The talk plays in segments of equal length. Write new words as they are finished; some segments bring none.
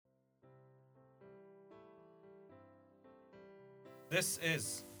This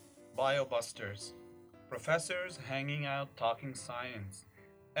is BioBusters, Professors Hanging Out Talking Science,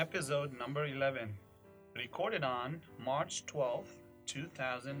 episode number 11, recorded on March 12th,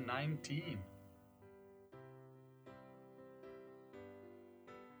 2019.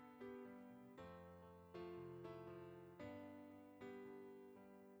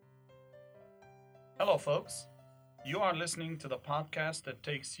 Hello, folks. You are listening to the podcast that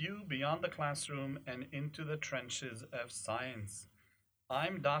takes you beyond the classroom and into the trenches of science.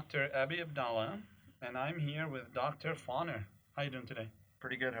 I'm Dr. Abi Abdallah, and I'm here with Dr. Fauner. How you doing today?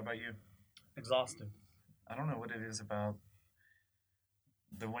 Pretty good. How about you? Exhausted. I don't know what it is about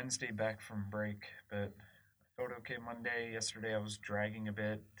the Wednesday back from break, but I felt okay Monday. Yesterday I was dragging a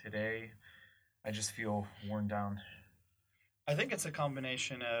bit. Today I just feel worn down. I think it's a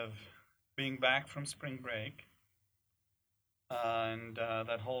combination of being back from spring break and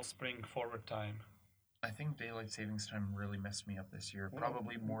that whole spring forward time. I think daylight savings time really messed me up this year, Well,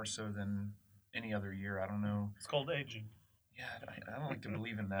 probably more so than any other year. I don't know. It's called aging. Yeah, I don't like to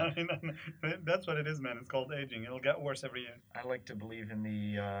believe in that. That's what it is, man. It's called aging. It'll get worse every year. I like to believe in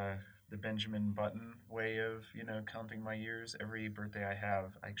the Benjamin Button way of counting my years. Every birthday I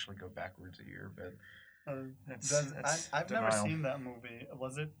have, I actually go backwards a year, but I've never denial. seen that movie.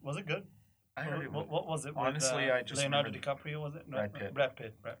 Was it good? I heard it. What was it? Honestly, with, I just Leonardo remember DiCaprio, was it? No, Brad Pitt. Brad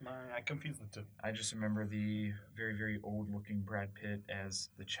Pitt. I confused the two. I just remember the very, very old-looking Brad Pitt as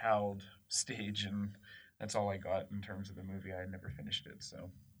the child stage, and that's all I got in terms of the movie. I never finished it, so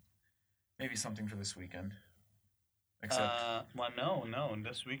maybe something for this weekend. Except no.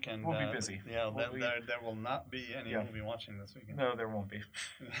 This weekend we'll be busy. Yeah, We'll be- there will not be any Yeah. movie watching this weekend. no, there won't be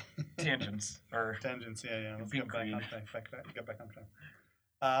tangents or Tangents. Yeah. Let's Being get back on creative. track. Get back on track.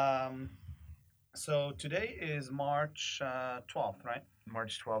 So today is March 12th, right?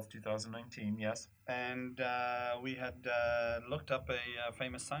 March 12th, 2019. Yes, And we had looked up a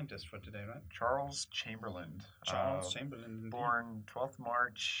famous scientist for today, right? Charles Chamberlain. Charles Chamberlain. Indeed. Born 12th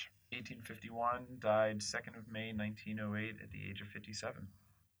March 1851, died 2nd of May 1908 at the age of 57.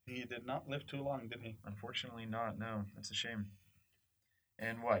 He did not live too long, did he? Unfortunately not, no. That's a shame.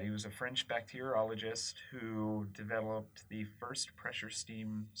 And what? He was a French bacteriologist who developed the first pressure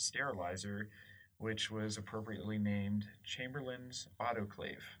steam sterilizer, which was appropriately named Chamberlain's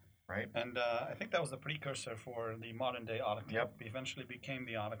autoclave, right? And I think that was the precursor for the modern day autoclave. Yep. He eventually became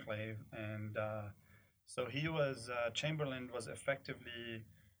the autoclave. And so he was, Chamberlain was effectively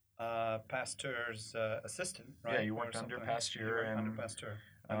Pasteur's assistant, right? Yeah, he Or worked under something. Pasteur He worked under and, Pasteur.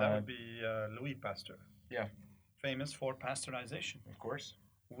 And that uh, would be Louis Pasteur. Yeah. Famous for pasteurization, Of course.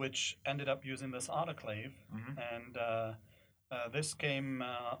 which ended up using this autoclave. Hmm. And this came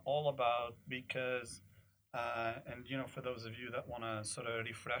all about because, and for those of you that want to sort of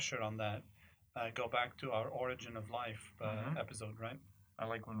refresher on that, go back to our Origin of Life Mhm. episode, right? I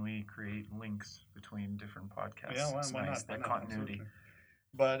like when we create links between different podcasts. Yeah, It's why nice, not? Why that not? continuity. Absolutely.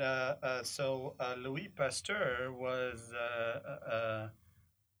 But so Louis Pasteur was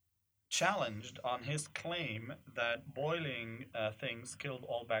challenged on his claim that boiling things killed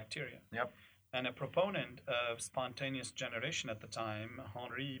all bacteria. Yep. And a proponent of spontaneous generation at the time,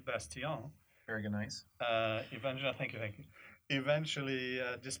 Henri Bastien, Very good, nice. eventually, thank you, eventually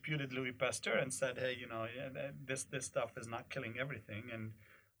disputed Louis Pasteur and said, hey, this stuff is not killing everything. And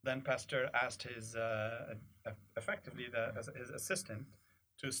then Pasteur asked his, effectively, his assistant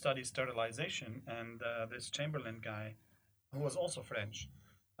to study sterilization. And this Chamberlain guy, who was also French,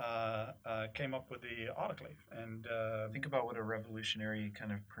 came up with the autoclave. And Think about what a revolutionary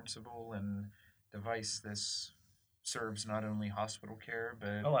kind of principle and device this serves not only hospital care,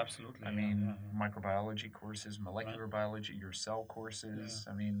 but oh, absolutely. I yeah, mean, yeah. microbiology courses, molecular biology, your cell courses.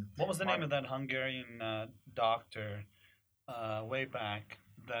 I mean, What was the name of that Hungarian doctor way back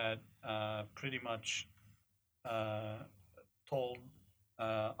that pretty much told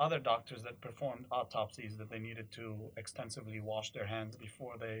other doctors that performed autopsies that they needed to extensively wash their hands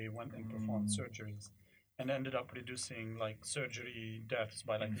before they went and performed surgeries, and ended up reducing like surgery deaths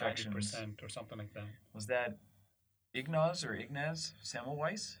by like Infections. 90% or something like that? was that Ignaz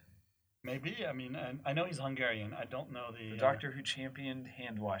Semmelweis? Maybe. I mean, and I know he's Hungarian. I don't know the The doctor who championed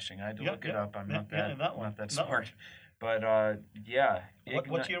hand washing. I had to yeah, look it yeah, up. I'm yeah, not yeah, that, that one, not that that one. smart. But yeah.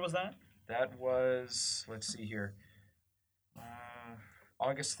 What year was that? That was, let's see here.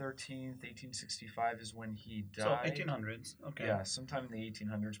 August 13th, 1865 is when he So died. 1800s. Okay. Yeah, sometime in the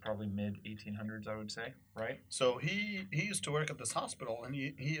 1800s, probably mid 1800s, I would say, right? So he used to work at this hospital, and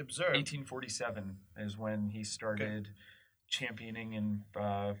he observed. 1847 is when he started championing and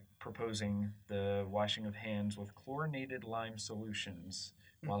proposing the washing of hands with chlorinated lime solutions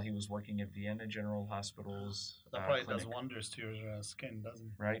while he was working at Vienna General Hospital's That probably does clinic. wonders to your skin,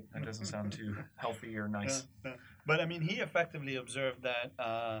 doesn't Right? That doesn't sound too healthy or it? Yeah, nice. yeah. But I mean, he effectively observed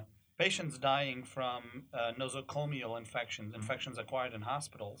that patients dying from nosocomial infections, Mhm. infections acquired in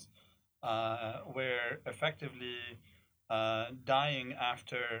hospitals, were effectively dying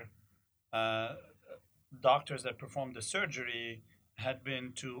after uh, doctors that performed the surgery had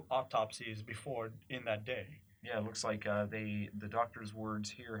been to autopsies before in that day. Yeah, it looks like the doctor's words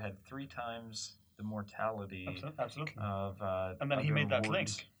here had 3 times the mortality Absolutely. of And then he other made that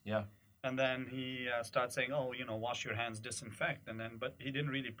wards. link. Yeah, And then he starts saying, "Oh, wash your hands, disinfect." And then, but he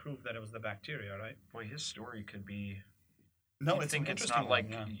didn't really prove that it was the bacteria, right? boy, his story could be. No, You'd it's an think it's not interesting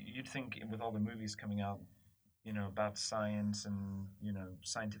one. like Yeah. you'd think with all the movies coming out, about science and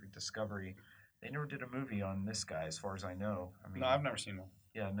scientific discovery, they never did a movie on this guy, as far as I know. I No, mean, I've never seen one.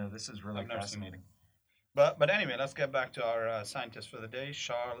 yeah, no, this is really I've never seen one. fascinating. But anyway, let's get back to our scientist for the day,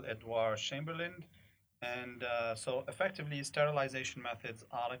 Charles Edouard Chamberlain. And so, effectively, sterilization methods,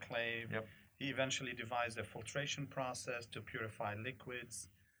 autoclave. Yep. He eventually devised a filtration process to purify liquids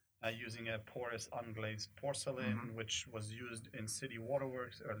using a porous unglazed porcelain, Mm-hmm. which was used in city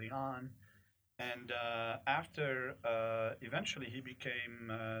waterworks early on. And after, eventually, he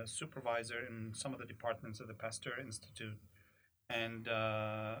became supervisor in some of the departments of the Pasteur Institute and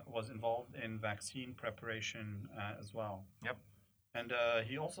was involved in vaccine preparation as well. Yep. And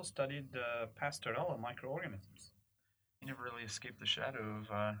he also studied Pasteurella microorganisms. He never really escaped the shadow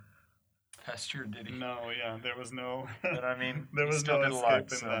of Pasteur, did he? No, yeah, there was no, But I mean, there he was still no did a lot.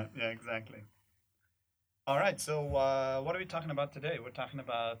 escape in So that. Yeah, exactly. All right, so what are we talking about today? We're talking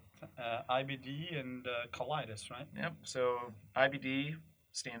about IBD and colitis, right? yep. So IBD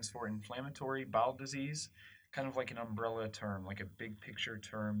stands for inflammatory bowel disease, kind of like an umbrella term, like a big picture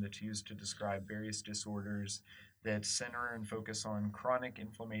term that's used to describe various disorders that center and focus on chronic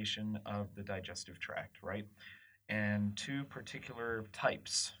inflammation of the digestive tract, right? And 2 particular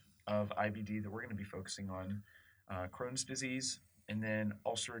types of IBD that we're going to be focusing on: Crohn's disease and then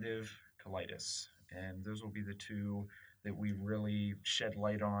ulcerative colitis. And those will be the two that we really shed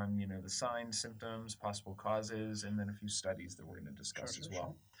light on, the signs, symptoms, possible causes, and then a few studies that we're going to Sure, discuss sure, as sure.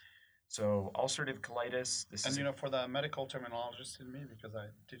 well. So, ulcerative colitis, this And is for the medical terminologist in me, because I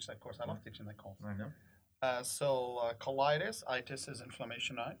teach that course, I love teaching that course. I know. Colitis, itis is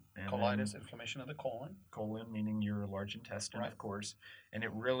inflammation, right? And Colitis, then inflammation of the colon. colon, meaning your large intestine, Right. of course, and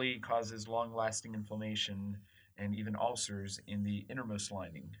it really causes long lasting inflammation and even ulcers in the innermost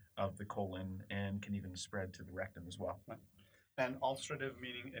lining of the colon and can even spread to the rectum as well. Right. And ulcerative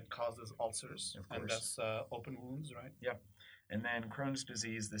meaning it causes ulcers, Of and course. that's open wounds, right? Yep. And then Crohn's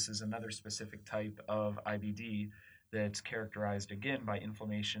disease, this is another specific type of IBD that's characterized again by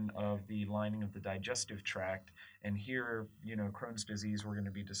inflammation of the lining of the digestive tract. And here, Crohn's disease, we're going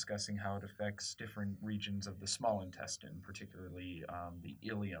to be discussing how it affects different regions of the small intestine, particularly the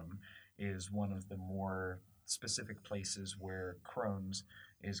ileum is one of the more specific places where Crohn's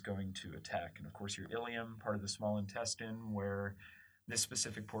is going to attack. And of course, your ileum, part of the small intestine, where this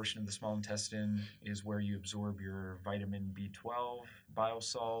specific portion of the small intestine is where you absorb your vitamin B12, bile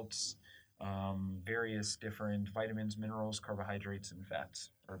salts, various different vitamins, minerals, carbohydrates, and fats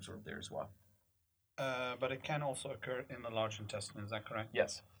are absorbed there as well. But it can also occur in the large intestine, is that correct?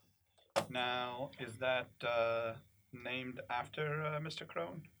 Yes. Now, is that named after Mr.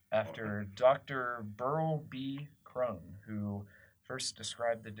 Crohn? After Dr. Burl B. Crohn, who first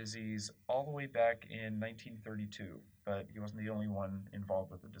described the disease all the way back in 1932, but he wasn't the only one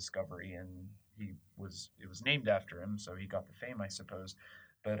involved with the discovery, and it was named after him, so he got the fame, I suppose,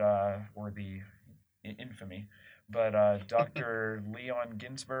 but or the infamy. But Dr. Leon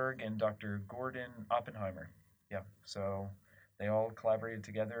Ginsberg and Dr. Gordon Oppenheimer, yeah, so they all collaborated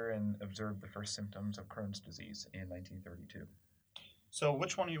together and observed the first symptoms of Crohn's disease in 1932. So,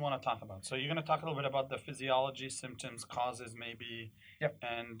 which one do you want to talk about? So, you're going to talk a little bit about the physiology, symptoms, causes, maybe. Yep.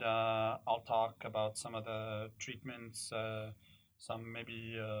 And I'll talk about some of the treatments, some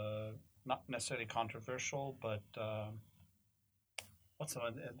maybe not necessarily controversial, but what's the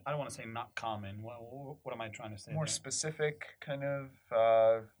one? I don't want to say not common. What am I trying to say? More there? specific kind of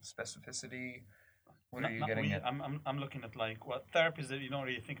specificity. What are you Not getting weird. at? I'm looking at like what therapies that you don't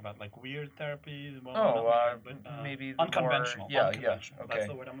really think about, like weird therapies. Well, Oh, not weird, but maybe the unconventional. more, yeah, unconventional. okay. That's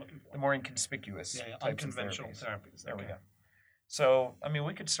the word I'm looking for. The more inconspicuous Yeah, types of unconventional therapies. therapies. There we Okay. go. So, I mean,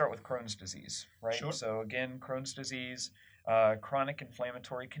 we could start with Crohn's disease, right? Sure. So, again, Crohn's disease, chronic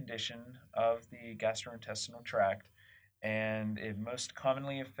inflammatory condition of the gastrointestinal tract, and it most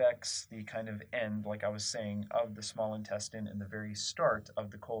commonly affects the kind of end, like I was saying, of the small intestine and the very start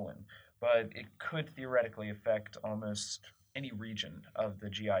of the colon. But it could theoretically affect almost any region of the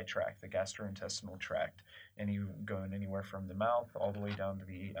GI tract, the gastrointestinal tract, and you going anywhere from the mouth all the way down to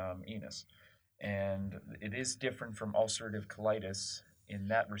the anus. And it is different from ulcerative colitis in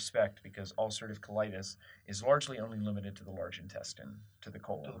that respect because ulcerative colitis is largely only limited to the large intestine, to the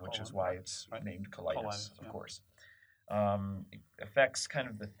colon, which is why it's named colitis, of course. It affects kind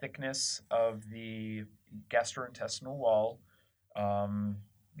of the thickness of the gastrointestinal wall.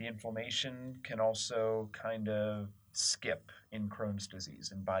 The inflammation can also kind of skip in Crohn's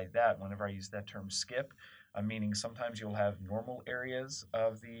disease. And by that, whenever I use that term skip, I'm meaning sometimes you'll have normal areas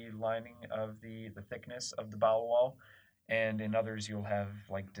of the lining of the thickness of the bowel wall, and in others you'll have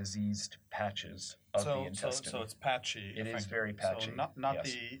like diseased patches of the intestine. So it's patchy. It is very patchy. So not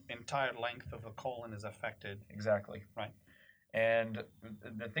yes. the entire length of the colon is affected. Exactly. Right. And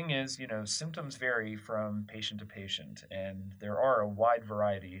the thing is, symptoms vary from patient to patient, and there are a wide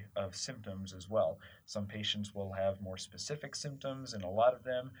variety of symptoms as well. Some patients will have more specific symptoms, and a lot of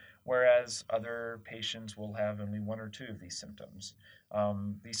them, whereas other patients will have only one or two of these symptoms.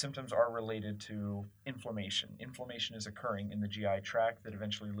 These symptoms are related to inflammation. Inflammation is occurring in the GI tract that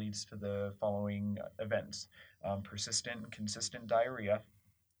eventually leads to the following events: persistent and consistent diarrhea,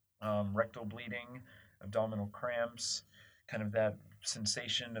 rectal bleeding, abdominal cramps, kind of that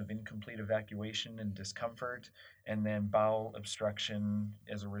sensation of incomplete evacuation and discomfort, and then bowel obstruction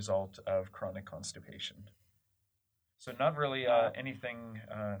as a result of chronic constipation. So not really anything.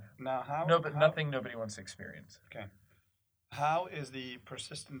 Nothing nobody wants to experience. Okay. How is the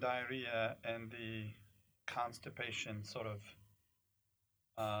persistent diarrhea and the constipation sort of?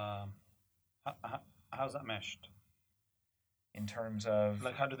 How's that meshed? In terms of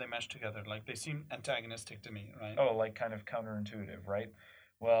like, how do they mesh together? Like, they seem antagonistic to me, right? Oh, like kind of counterintuitive, right?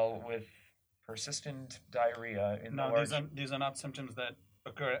 Well, with persistent diarrhea these are not symptoms that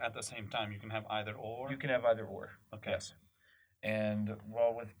occur at the same time. You can have either or. You can have either or. Okay. Yes. And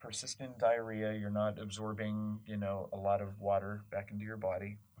well, with persistent diarrhea, you're not absorbing, a lot of water back into your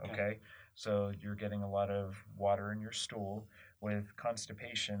body. Okay. So you're getting a lot of water in your stool. With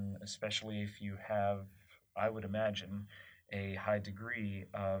constipation, especially if you have, I would imagine, a high degree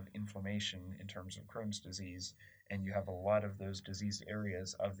of inflammation in terms of Crohn's disease, and you have a lot of those diseased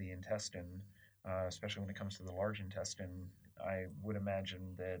areas of the intestine, especially when it comes to the large intestine, I would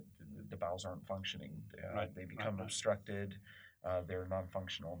imagine that the bowels aren't functioning. They become obstructed. They're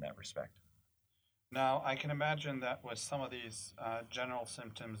non-functional in that respect. Now, I can imagine that with some of these general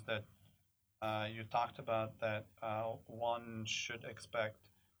symptoms that you talked about, that one should expect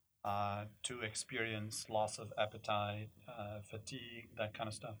to experience loss of appetite, fatigue, that kind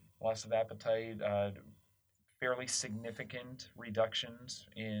of stuff. Loss of appetite, fairly significant reductions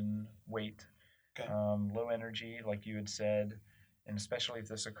in weight, low energy, like you had said, and especially if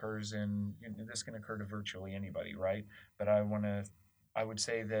this occurs this can occur to virtually anybody, right? But I would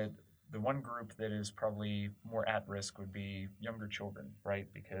say that the one group that is probably more at risk would be younger children, right?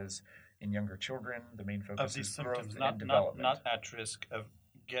 Because in younger children, the main focus is growth and development. Not at risk of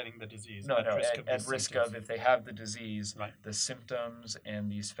getting the disease. At risk of if they have the disease, the symptoms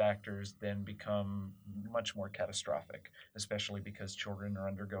and these factors then become much more catastrophic, especially because children are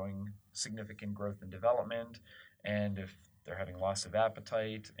undergoing significant growth and development, and if they're having loss of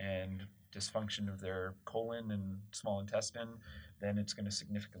appetite and dysfunction of their colon and small intestine, then it's going to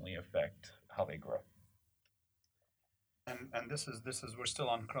significantly affect how they grow. And this is we're still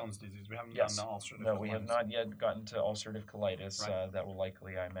on Crohn's disease. We haven't gotten to ulcerative colitis. No, we have not yet gotten to ulcerative colitis. Right. That will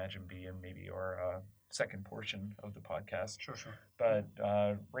likely, I imagine, be in maybe our second portion of the podcast. Sure. But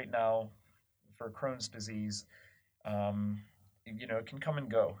right now, for Crohn's disease, it can come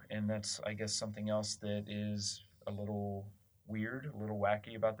and go, and that's, I guess, something else that is a little weird, a little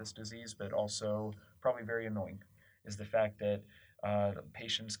wacky about this disease, but also probably very annoying, is the fact that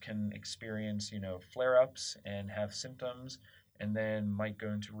patients can experience, flare-ups and have symptoms, and then might go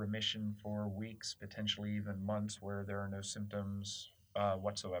into remission for weeks, potentially even months, where there are no symptoms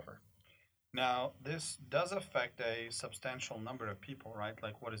whatsoever. Now, this does affect a substantial number of people, right?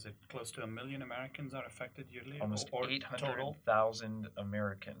 Like, what is it? Close to 1 million Americans are affected yearly? Almost 800,000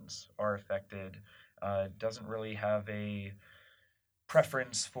 Americans are affected. Doesn't really have a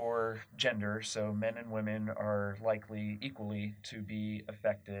preference for gender, so men and women are likely equally to be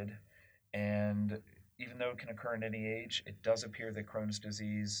affected. And even though it can occur at any age, it does appear that Crohn's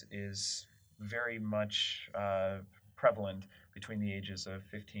disease is very much prevalent between the ages of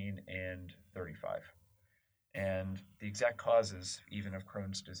 15 and 35. And the exact causes, even of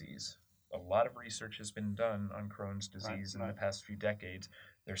Crohn's disease, a lot of research has been done on Crohn's disease in the past few decades.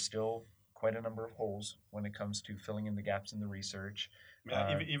 There's still quite a number of holes when it comes to filling in the gaps in the research.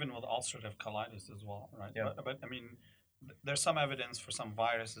 Even with ulcerative colitis as well, right? Yeah. But I mean, there's some evidence for some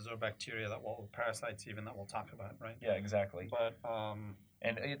viruses or bacteria that will parasites even that we'll talk about, right? Yeah, exactly. But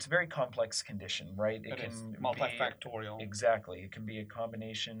And it's a very complex condition, right? it is Be multifactorial. exactly. It can be a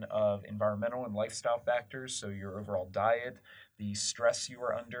combination of environmental and lifestyle factors, so your overall diet, the stress you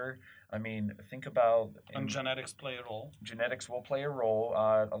are under. I mean, think about And genetics play a role. genetics will play a role.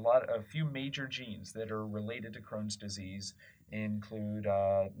 A few major genes that are related to Crohn's disease include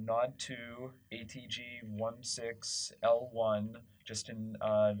NOD2, ATG16L1. Just in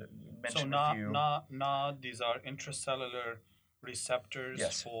So mention a few. not these are intracellular receptors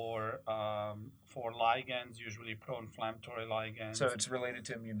Yes. for ligands, usually pro-inflammatory ligands. So it's related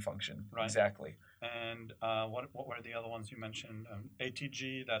to immune function. Right. Exactly. And what were the other ones you mentioned?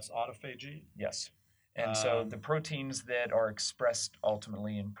 ATG, that's autophagy. Yes. And so the proteins that are expressed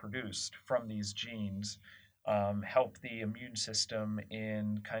ultimately and produced from these genes help the immune system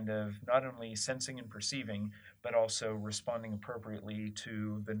in kind of not only sensing and perceiving, but also responding appropriately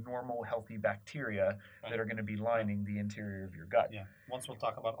to the normal healthy bacteria that are going to be lining the interior of your gut. Yeah. Once we'll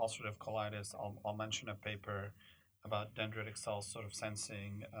talk about ulcerative colitis, I'll mention a paper about dendritic cells sort of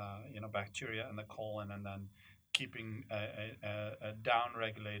sensing, bacteria in the colon and then keeping a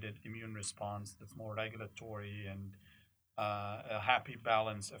down-regulated immune response that's more regulatory and a happy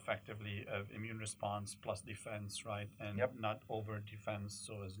balance, effectively, of immune response plus defense, right? And not over defense,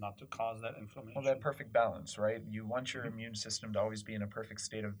 so as not to cause that inflammation. Well, that perfect balance, right? You want your immune system to always be in a perfect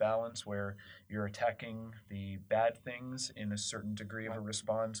state of balance where you're attacking the bad things in a certain degree of a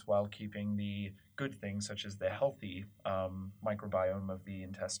response while keeping the good things, such as the healthy microbiome of the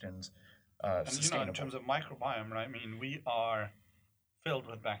intestines, sustainable. In terms of microbiome, right? I mean, we are filled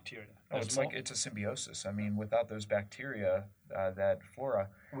with bacteria. It's a symbiosis. I mean, without those bacteria, that flora,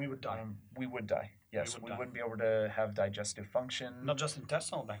 we would die. We would die. Yes, we wouldn't be able to have digestive function. Not just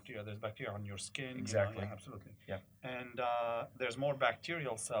intestinal bacteria. There's bacteria on your skin. Exactly. Absolutely. Yeah. And there's more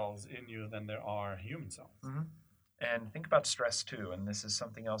bacterial cells in you than there are human cells. Mm-hmm. And think about stress too. And this is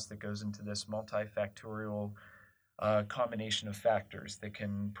something else that goes into this multifactorial combination of factors that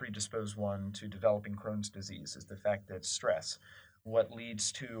can predispose one to developing Crohn's disease. Is the fact that stress. What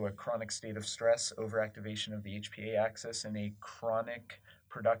leads to a chronic state of stress, overactivation of the HPA axis, and a chronic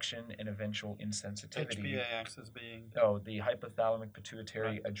production and eventual insensitivity. HPA axis being? Oh, the hypothalamic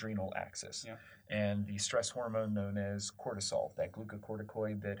pituitary adrenal axis. Yeah. And the stress hormone known as cortisol, that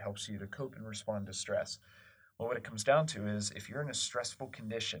glucocorticoid that helps you to cope and respond to stress. Well, what it comes down to is if you're in a stressful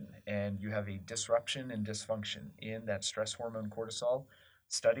condition and you have a disruption and dysfunction in that stress hormone cortisol,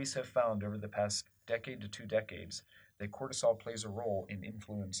 studies have found over the past decade to 2 decades that cortisol plays a role in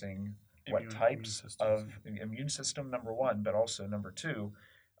influencing what types of immune system, number one, but also number two,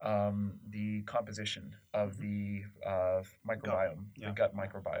 the composition of the microbiome, the gut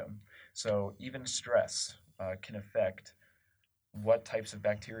microbiome. So even stress can affect what types of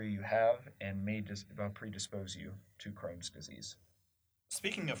bacteria you have and may predispose you to Crohn's disease.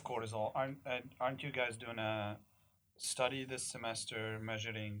 Speaking of cortisol, aren't you guys doing a study this semester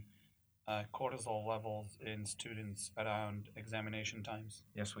measuring cortisol levels in students around examination times?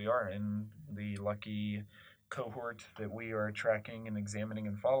 Yes, we are. And the lucky cohort that we are tracking and examining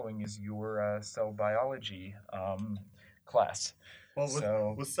and following is your cell biology class.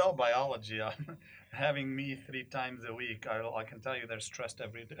 Well, with cell biology, having me 3 times a week, I can tell you they're stressed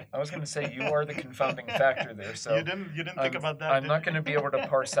every day. I was going to say you are the confounding factor there. So you didn't think about that. I'm not going to be able to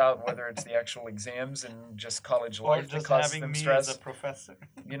parse out whether it's the actual exams and just college life that causes them stress. As a professor.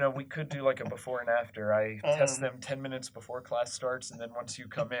 We could do like a before and after. I test them 10 minutes before class starts, and then once you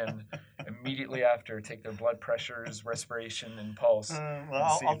come in, immediately after, take their blood pressures, respiration, and pulse.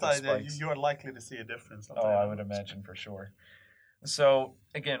 Well, I'll tell you that you are likely to see a difference. I would imagine for sure. So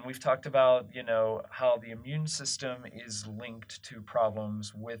again, we've talked about, how the immune system is linked to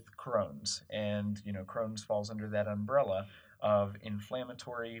problems with Crohn's, and, Crohn's falls under that umbrella of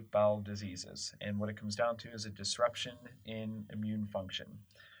inflammatory bowel diseases. And what it comes down to is a disruption in immune function.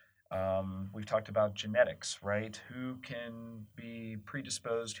 We've talked about genetics, right? Who can be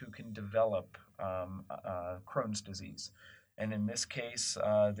predisposed, who can develop Crohn's disease. And in this case,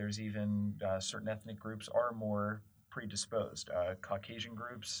 there's even certain ethnic groups are more predisposed. Caucasian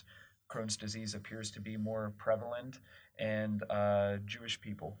groups, Crohn's disease appears to be more prevalent, and Jewish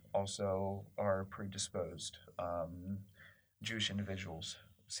people also are predisposed. Jewish individuals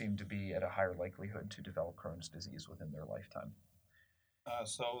seem to be at a higher likelihood to develop Crohn's disease within their lifetime.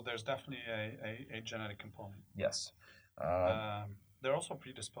 So there's definitely a genetic component. Yes. They're also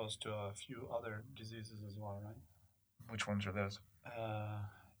predisposed to a few other diseases as well, right? Which ones are those?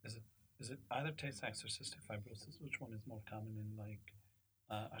 Is it either Tay-Sachs or cystic fibrosis? Which one is more common in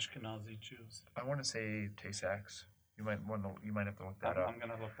Ashkenazi Jews? I want to say Tay-Sachs. You might have to look that I'm up.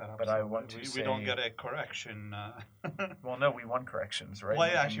 going to look that up. But so I want to say we don't get a correction. Well, no, we won corrections, right? Well,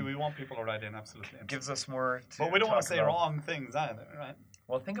 yeah, actually, we want people to write in, absolutely. Gives us more to But we don't want to talk say about. wrong things either, right?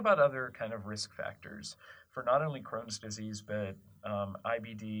 Well, think about other kind of risk factors for not only Crohn's disease, but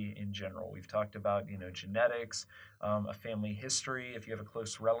IBD in general. We've talked about, genetics, a family history. If you have a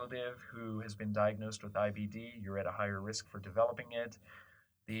close relative who has been diagnosed with IBD, you're at a higher risk for developing it.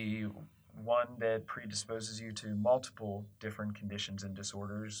 The one that predisposes you to multiple different conditions and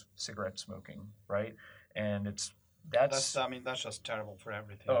disorders, cigarette smoking, right? And that's that's just terrible for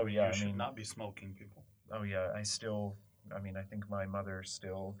everything. Oh, yeah, You should not be smoking, people. Oh yeah, I think my mother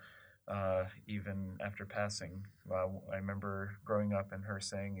still, even after passing, I remember growing up and her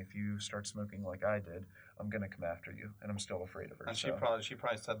saying, "If you start smoking like I did, I'm gonna come after you," and I'm still afraid of her. And so. she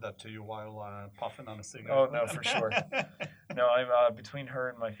probably said that to you while puffing on a cigarette. Oh no, for sure. No, I'm between her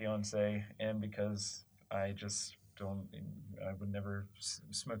and my fiance, and because I just don't, I would never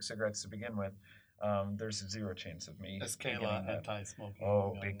smoke cigarettes to begin with. There's zero chance of me. Is Kayla anti-smoking?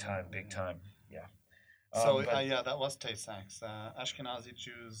 Oh, big time, big time. Yeah. So that was Tay-Sachs. Ashkenazi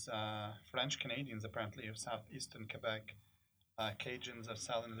Jews, French Canadians apparently of southeastern Quebec, Cajuns of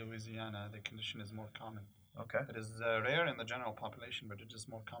southern Louisiana. The condition is more common. Okay. It is rare in the general population, but it is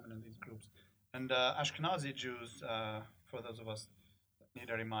more common in these groups. And Ashkenazi Jews, for those of us that need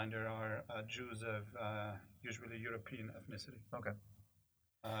a reminder, are Jews of usually European ethnicity. Okay.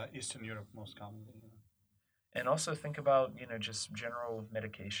 Eastern Europe most commonly. And also think about, just general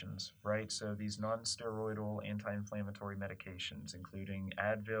medications, right? So these non-steroidal anti-inflammatory medications, including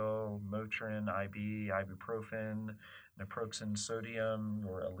Advil, Motrin, ibuprofen, naproxen sodium,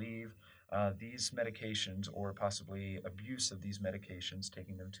 or Aleve. These medications, or possibly abuse of these medications,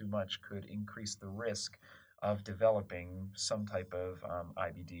 taking them too much, could increase the risk of developing some type of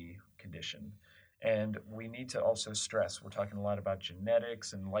IBD condition. And we need to also stress, we're talking a lot about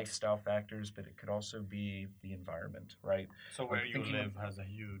genetics and lifestyle factors, but it could also be the environment, right? So where you live has a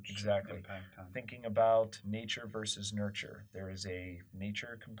huge impact on. Thinking about nature versus nurture. There is a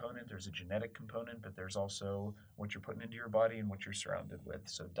nature component, there's a genetic component, but there's also what you're putting into your body and what you're surrounded with.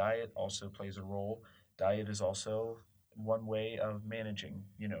 So diet also plays a role. Diet is also one way of managing,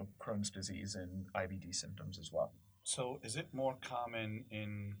 Crohn's disease and IBD symptoms as well. So is it more common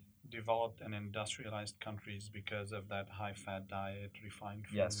in developed and industrialized countries because of that high-fat diet, refined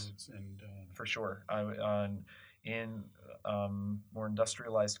foods? Yes, and for sure. In more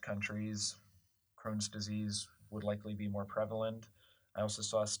industrialized countries, Crohn's disease would likely be more prevalent. I also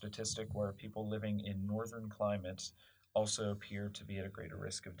saw a statistic where people living in northern climates also appear to be at a greater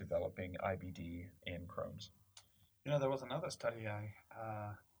risk of developing IBD and Crohn's. There was another study I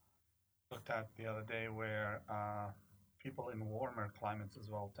looked at the other day where people in warmer climates as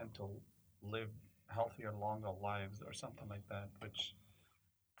well tend to live healthier, longer lives or something like that, which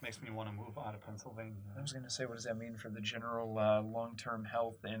makes me want to move out of Pennsylvania. I was going to say, what does that mean for the general long-term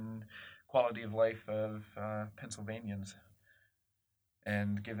health and quality of life of Pennsylvanians?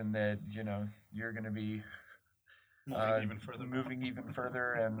 And given that, you're going to be moving even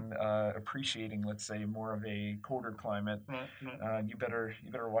further and appreciating, let's say, more of a colder climate, right. You better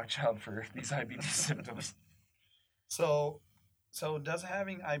watch out for these IBD symptoms. So does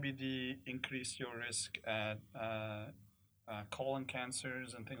having IBD increase your risk at colon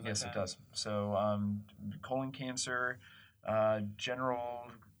cancers and things like that? Yes, it does. So colon cancer,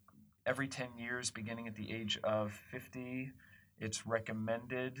 general, every 10 years, beginning at the age of 50, it's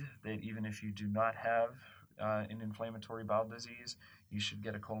recommended that even if you do not have an inflammatory bowel disease, you should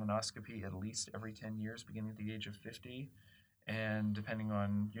get a colonoscopy at least every 10 years, beginning at the age of 50. And depending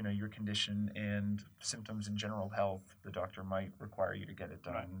on your condition and symptoms in general health, the doctor might require you to get it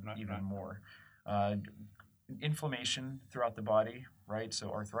done more. Inflammation throughout the body, right?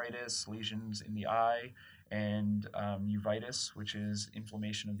 So arthritis, lesions in the eye, and uveitis, which is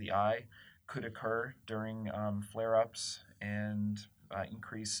inflammation of the eye, could occur during flare-ups and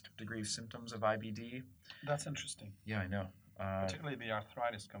increased degree of symptoms of IBD. That's interesting. Yeah, I know. Particularly the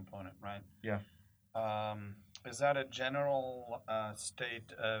arthritis component, right? Yeah. Is that a general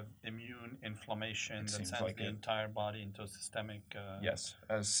state of immune inflammation that sends the entire body into a systemic? Yes,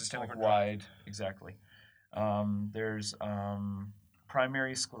 a systemic-wide, exactly. There's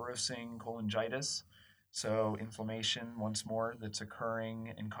primary sclerosing cholangitis, so inflammation, once more, that's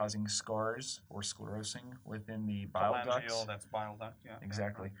occurring and causing scars or sclerosing within the bile ducts. That's bile duct, yeah.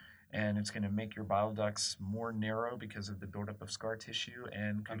 Exactly. And it's going to make your bile ducts more narrow because of the buildup of scar tissue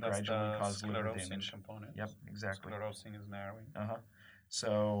and could gradually cause liver damage. Component. Yep, exactly. Sclerosing is narrowing.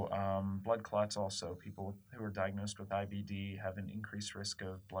 So blood clots also. People who are diagnosed with IBD have an increased risk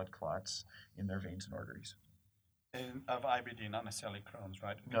of blood clots in their veins and arteries. of IBD, not necessarily Crohn's,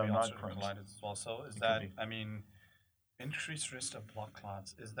 right? It could No, be not ulcerative Crohn's. colitis as well. So is It could that, be. I mean, increased risk of blood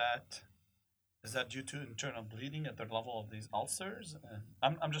clots? Is that due to internal bleeding at the level of these ulcers?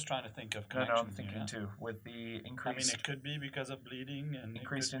 I'm just trying to think of No, I'm connections here. thinking Yeah? too. With the I mean, it could be because of bleeding, and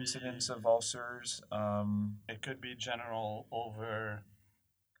increased it could incidence be of ulcers, it could be general uh,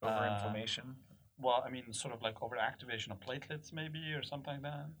 overinflammation. well, I mean, sort of like overactivation of platelets, maybe, or something like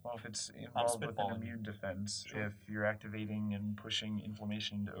that. Well, if it's I'm involved with an spitballing. immune defense, Sure. if you're activating and pushing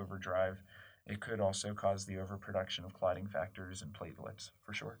inflammation into overdrive, it could also cause the overproduction of clotting factors and platelets,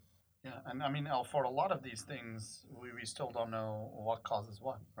 for sure. Yeah, and I mean, for a lot of these things, we still don't know what causes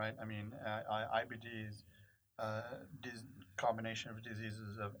what, right? I mean, IBD is uh, this combination of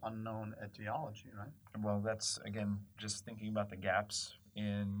diseases of unknown etiology, right? Well, that's, again, just thinking about the gaps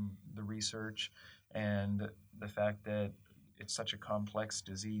in the research and the fact that it's such a complex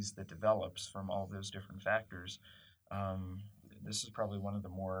disease that develops from all those different factors. Um, this is probably one of the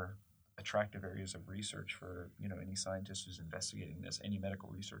more attractive areas of research for any scientist who's investigating this, any medical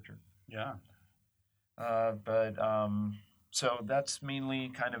researcher. Yeah. But so that's mainly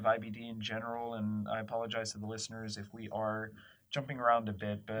kind of IBD in general, and I apologize to the listeners if we are jumping around a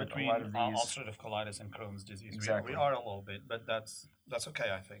bit, but Between a lot of these ulcerative colitis and Crohn's disease, exactly. we are a little bit, but that's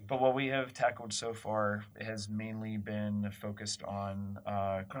okay, I think. But what we have tackled so far has mainly been focused on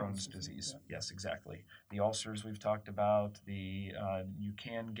Crohn's disease. Yeah. Yes, exactly. The ulcers we've talked about. You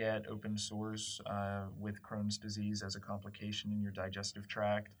can get open sores with Crohn's disease as a complication in your digestive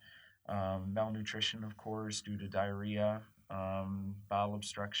tract. Malnutrition, of course, due to diarrhea, bowel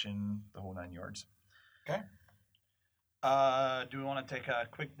obstruction, the whole 9 yards. Okay. Do we want to take a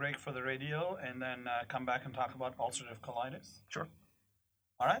quick break for the radio and then come back and talk about ulcerative colitis? Sure.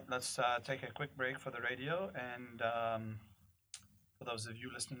 All right, let's take a quick break for the radio. And for those of you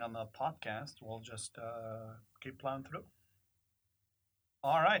listening on the podcast, we'll just keep plowing through.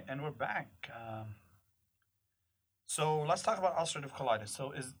 All right, and we're back. So let's talk about ulcerative colitis.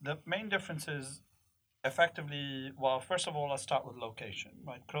 So is the main difference is effectively, well, first of all, let's start with location,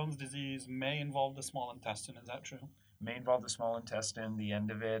 right? Crohn's disease may involve the small intestine. Is that true? May involve the small intestine, the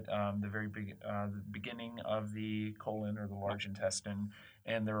end of it, the very big, the beginning of the colon or the large intestine,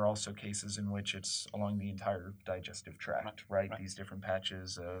 and there are also cases in which it's along the entire digestive tract, right? These different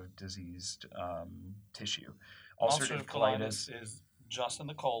patches of diseased tissue. Ulcerative colitis is just in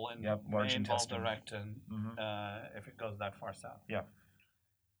the colon. Yep, large intestine. The rectum, if it goes that far south. Yeah.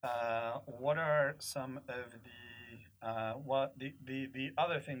 What are some of the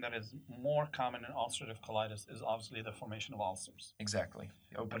other thing that is more common in ulcerative colitis is obviously the formation of ulcers. Exactly.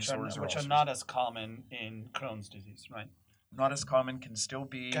 Open which sores which are not as common in Crohn's disease, right? Not as common, can still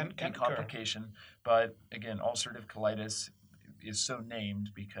be a complication, but again, ulcerative colitis is so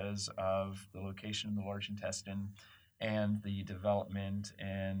named because of the location in the large intestine and the development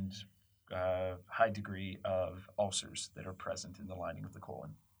and high degree of ulcers that are present in the lining of the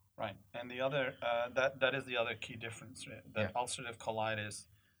colon. Right, and the other that is the other key difference, right? That ulcerative colitis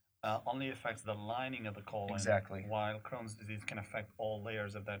only affects the lining of the colon, exactly, while Crohn's disease can affect all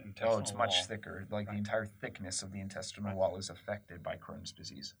layers of that intestinal wall. Oh, it's much thicker. Like the entire thickness of the intestinal wall is affected by Crohn's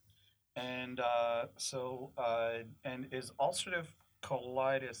disease. And and is ulcerative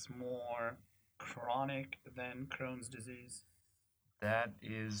colitis more chronic than Crohn's disease? That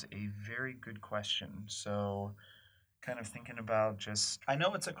is a very good question. So, kind of thinking about just... I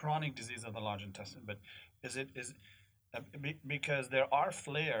know it's a chronic disease of the large intestine, but is because there are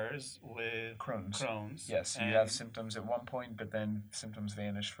flares with Crohn's. Yes, you have symptoms at one point, but then symptoms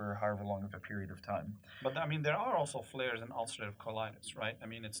vanish for however long of a period of time. But I mean, there are also flares in ulcerative colitis, right? I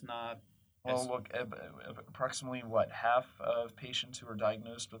mean, it's not... Well, look, approximately half of patients who are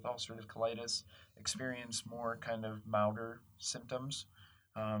diagnosed with ulcerative colitis experience more kind of milder symptoms.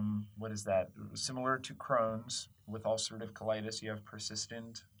 What is that? Similar to Crohn's, with ulcerative colitis, you have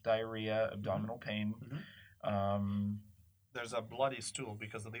persistent diarrhea, abdominal pain. There's a bloody stool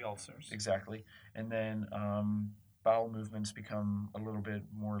because of the ulcers. Exactly. And then bowel movements become a little bit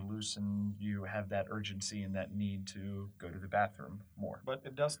more loose, and you have that urgency and that need to go to the bathroom more. But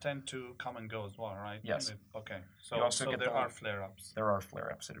it does tend to come and go as well, right? Yes. Okay. So there are flare-ups. There are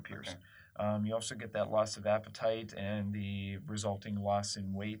flare-ups, it appears. Okay. You also get that loss of appetite and the resulting loss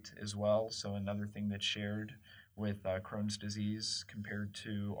in weight as well. So another thing that's shared with Crohn's disease compared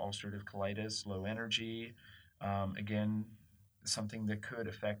to ulcerative colitis, low energy. Again, something that could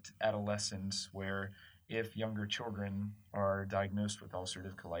affect adolescents, where if younger children are diagnosed with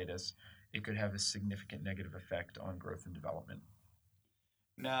ulcerative colitis, it could have a significant negative effect on growth and development.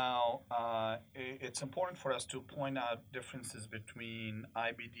 Now, it's important for us to point out differences between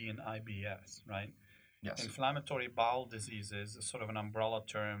IBD and IBS, right? Yes. Inflammatory bowel diseases is sort of an umbrella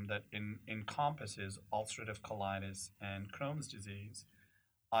term that encompasses ulcerative colitis and Crohn's disease.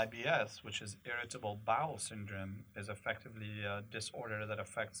 IBS, which is irritable bowel syndrome, is effectively a disorder that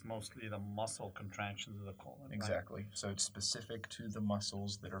affects mostly the muscle contractions of the colon. Right? Exactly. So it's specific to the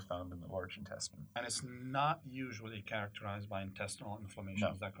muscles that are found in the large intestine. And it's not usually characterized by intestinal inflammation.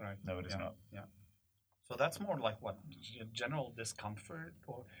 No. Is that correct? No, it is Yeah. not. Yeah. So that's more like what, general discomfort,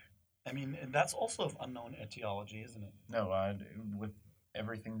 or I mean, that's also of unknown etiology, isn't it? No, with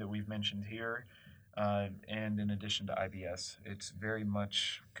everything that we've mentioned here, and in addition to IBS, it's very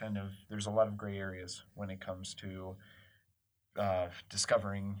much kind of, there's a lot of gray areas when it comes to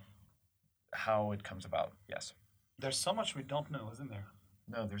discovering how it comes about. Yes. There's so much we don't know, isn't there?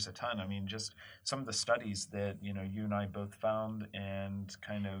 No, there's a ton. I mean, just some of the studies that you and I both found and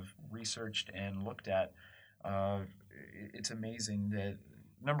kind of researched and looked at. It's amazing that,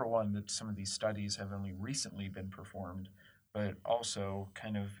 number one, that some of these studies have only recently been performed, but also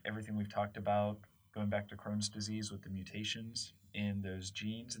kind of everything we've talked about going back to Crohn's disease with the mutations in those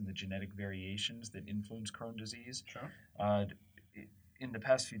genes and the genetic variations that influence Crohn's disease. Sure. In the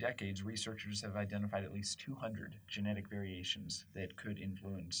past few decades, researchers have identified at least 200 genetic variations that could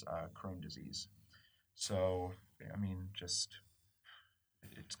influence Crohn's disease. So, I mean, just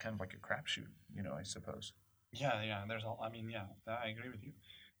it's kind of like a crapshoot, I suppose. Yeah, yeah. I mean, yeah, I agree with you.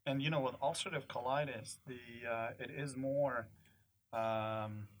 And with ulcerative colitis, it is more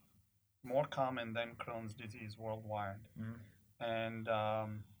common than Crohn's disease worldwide. Mm-hmm. And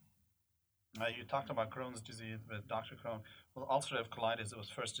you talked about Crohn's disease with Dr. Crohn. Well, ulcerative colitis, it was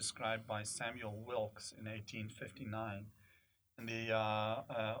first described by Samuel Wilkes in 1859. And the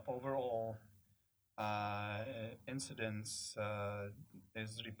overall incidence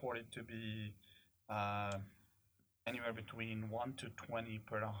is reported to be anywhere between 1 to 20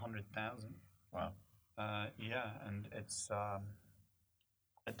 per 100,000. Wow. Yeah, and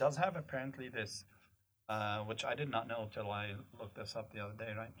it does have apparently this, which I did not know till I looked this up the other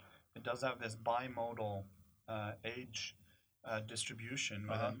day, right? It does have this bimodal age distribution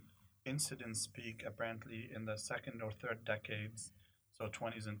with an incidence peak apparently in the second or third decades, so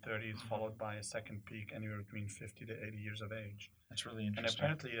 20s and 30s, followed by a second peak anywhere between 50 to 80 years of age. That's really And interesting.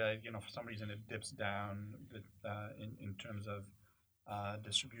 apparently, for some reason, it dips down in terms of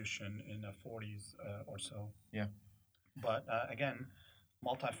distribution in the 40s or so. Yeah. But again,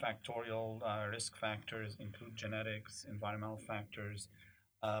 multifactorial risk factors include genetics, environmental factors,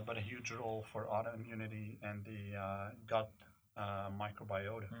 but a huge role for autoimmunity and the gut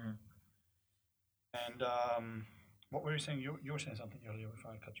microbiota. Mm-hmm. And what were you saying? You were saying something earlier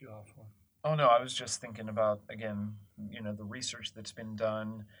before I cut you off. Oh no, I was just thinking about, again, the research that's been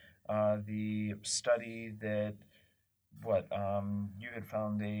done, the study that you had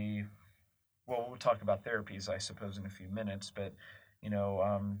found we'll talk about therapies, I suppose, in a few minutes, but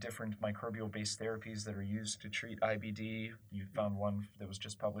different microbial-based therapies that are used to treat IBD. You found one that was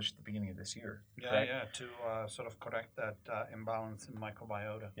just published at the beginning of this year. Yeah, correct? yeah, to sort of correct that imbalance in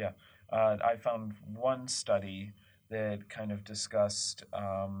microbiota. Yeah, I found one study that kind of discussed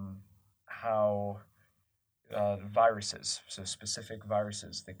how viruses, so specific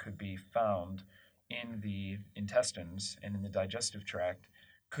viruses that could be found in the intestines and in the digestive tract,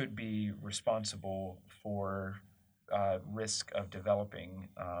 could be responsible for risk of developing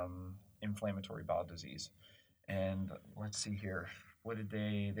inflammatory bowel disease. And let's see here, what did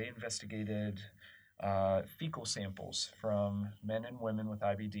they investigated fecal samples from men and women with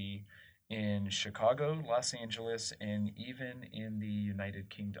IBD in Chicago, Los Angeles, and even in the United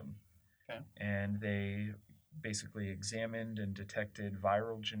Kingdom. Okay. And they basically examined and detected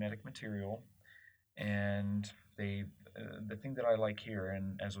viral genetic material, and the thing that I like here,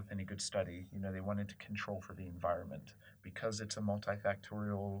 and as with any good study, they wanted to control for the environment. Because it's a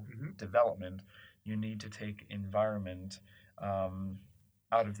multifactorial development, you need to take environment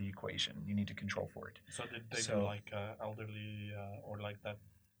out of the equation. You need to control for it. So did they do like elderly or like that?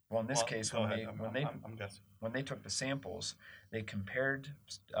 Well, in this case, I'm guessing. When they took the samples, they compared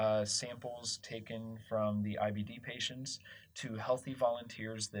samples taken from the IBD patients to healthy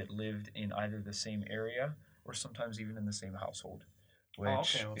volunteers that lived in either the same area or sometimes even in the same household. Okay. Well,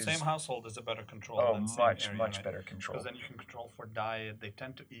 same household is a better control. Oh, than much, same area, much right? better control. Because then you can control for diet. They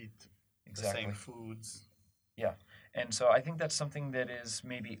tend to eat exactly the same foods. Yeah. And so I think that's something that is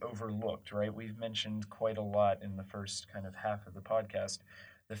maybe overlooked, right? We've mentioned quite a lot in the first kind of half of the podcast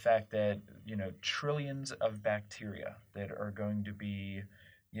the fact that, trillions of bacteria that are going to be,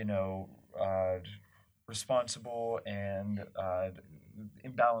 responsible, and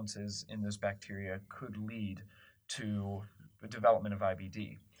imbalances in those bacteria could lead to the development of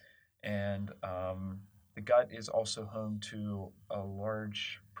IBD. And the gut is also home to a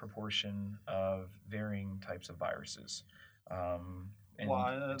large proportion of varying types of viruses. And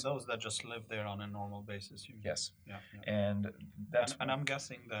Well, it's, those that just live there on a normal basis, you mean? yes, Yeah, yeah. and that's And I'm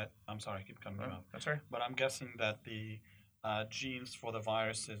guessing that, I'm sorry, I keep cutting you off, that's right. but I'm guessing that the genes for the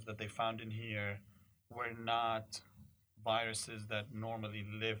viruses that they found in here were not viruses that normally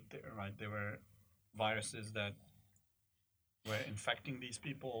lived there, right? They were viruses that were infecting these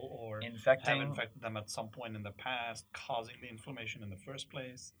people or have Infecting, infected them at some point in the past, causing the inflammation in the first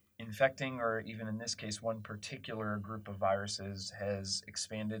place. infecting, or even in this case, one particular group of viruses has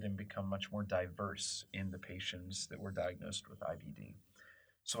expanded and become much more diverse in the patients that were diagnosed with IBD.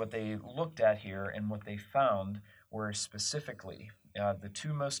 So, what they looked at here and what they found were specifically the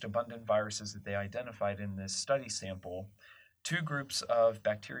two most abundant viruses that they identified in this study sample, two groups of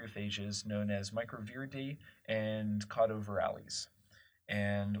bacteriophages known as microviridae and Caudovirales.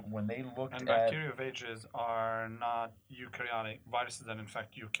 And when they looked And at bacteriophages are not eukaryotic viruses that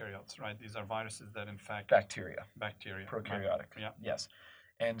infect eukaryotes, right? These are viruses that infect bacteria, bacteria. prokaryotic, Yeah. yes.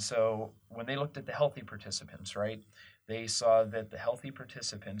 And so when they looked at the healthy participants, right, they saw that the healthy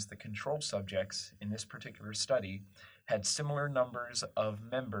participants, the control subjects in this particular study, had similar numbers of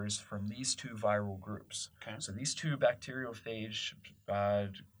members from these two viral groups. Okay. So these two bacteriophage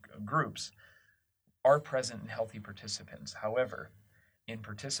groups are present in healthy participants. However, in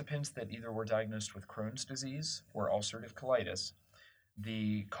participants that either were diagnosed with Crohn's disease or ulcerative colitis,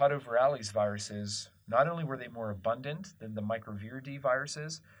 the Caudovirales viruses, not only were they more abundant than the microviridae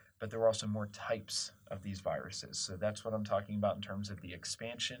viruses, but there were also more types of these viruses. So that's what I'm talking about in terms of the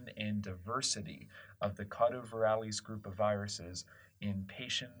expansion and diversity of the Caudovirales group of viruses in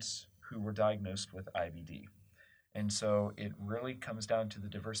patients who were diagnosed with IBD. And so it really comes down to the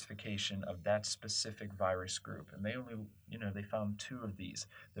diversification of that specific virus group. And they only, they found two of these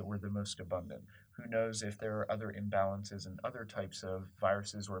that were the most abundant. Who knows if there are other imbalances in other types of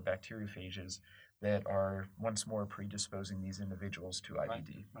viruses or bacteriophages that are once more predisposing these individuals to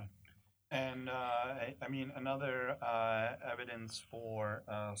IBD. Right. And I mean, another evidence for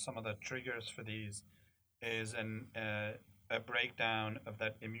some of the triggers for these is a breakdown of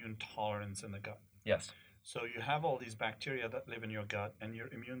that immune tolerance in the gut. Yes. So you have all these bacteria that live in your gut, and your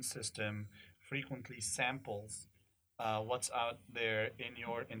immune system frequently samples what's out there in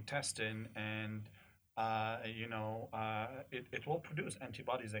your intestine, and it will produce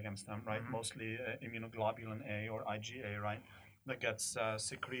antibodies against them, right? Mhm. Mostly immunoglobulin A or IgA, right? That gets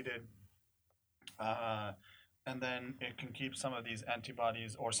secreted, uh, and then it can keep some of these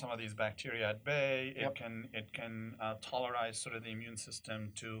antibodies or some of these bacteria at bay. Yep. It can tolerize sort of the immune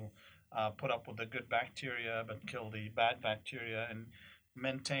system to put up with the good bacteria but kill the bad bacteria and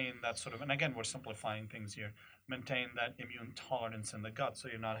maintain that sort of. And again, we're simplifying things here. Maintain that immune tolerance in the gut, so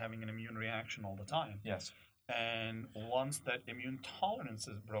you're not having an immune reaction all the time. Yes. And once that immune tolerance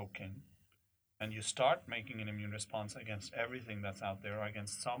is broken, and you start making an immune response against everything that's out there or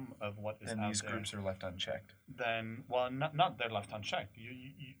against some of what is And out these there, groups are left unchecked. then, well, not they're left unchecked.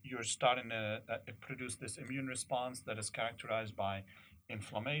 You're starting to produce this immune response that is characterized by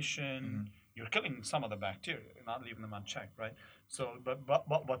inflammation. Mm-hmm. You're killing some of the bacteria, you're not leaving them unchecked, right? So, but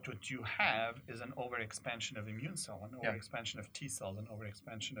what you have is an overexpansion of immune cell, an overexpansion of T cells, an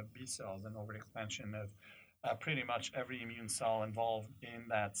overexpansion of B cells, an overexpansion of pretty much every immune cell involved in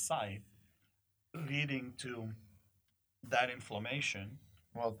that site, leading to that inflammation.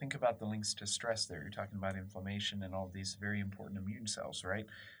 Well, think about the links to stress there. You're talking about inflammation and all these very important immune cells, right?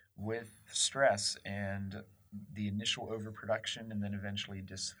 With stress and the initial overproduction and then eventually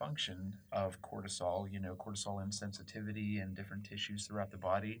dysfunction of cortisol, cortisol insensitivity in different tissues throughout the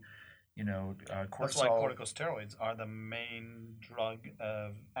body, cortisol. That's why corticosteroids are the main drug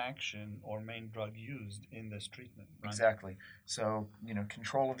of action or main drug used in this treatment. Right? Exactly. So,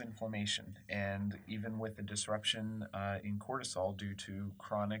 control of inflammation, and even with the disruption in cortisol due to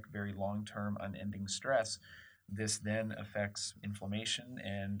chronic, very long-term, unending stress, this then affects inflammation,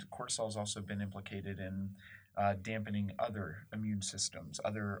 and cortisol has also been implicated in dampening other immune systems,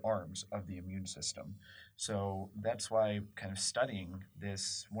 other arms of the immune system. So that's why kind of studying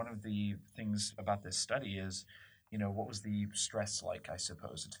this, one of the things about this study is, what was the stress like, I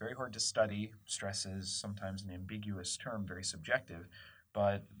suppose. It's very hard to study. Stress is sometimes an ambiguous term, very subjective,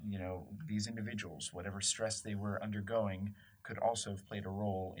 but, these individuals, whatever stress they were undergoing, could also have played a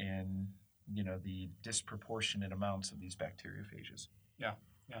role in, the disproportionate amounts of these bacteriophages. Yeah.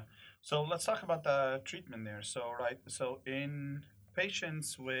 So let's talk about the treatment there. So in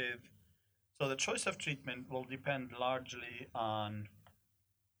patients with, so the choice of treatment will depend largely on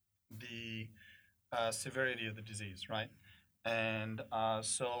the severity of the disease, right? And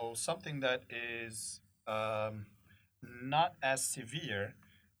so something that is um, not as severe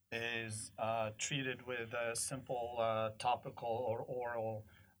is treated with a simple topical or oral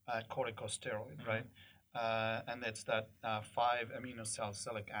corticosteroid, Mm-hmm. right? And it's that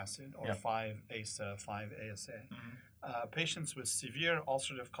 5-aminosalicylic acid or Yeah. 5-ASA, 5-ASA. Mm-hmm. Patients with severe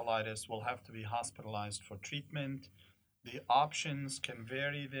ulcerative colitis will have to be hospitalized for treatment. The options can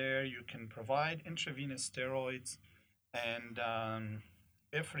vary there. You can provide intravenous steroids, and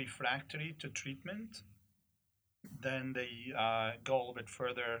if refractory to treatment, then they go a little bit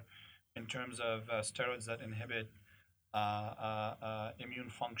further in terms of steroids that inhibit immune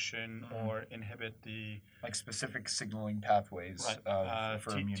function Mm-hmm. or inhibit the Like specific signaling pathways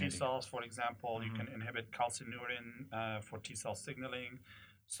for T immunity. cells, for example. You Mm-hmm. can inhibit calcineurin for T cell signaling.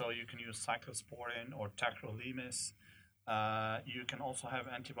 So you can use cyclosporin or tacrolimus. You can also have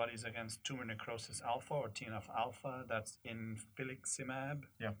antibodies against tumor necrosis alpha or TNF alpha. That's infliximab.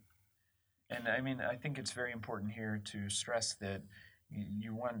 Yeah. And I mean, I think it's very important here to stress that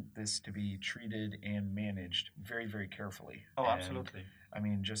you want this to be treated and managed very, very carefully. Oh, And absolutely. I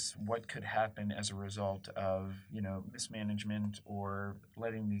mean, just what could happen as a result of, mismanagement or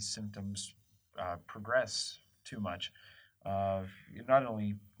letting these symptoms progress too much. Not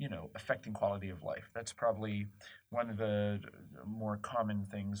only, affecting quality of life. That's probably one of the more common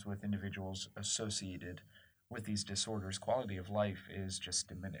things with individuals associated with these disorders. Quality of life is just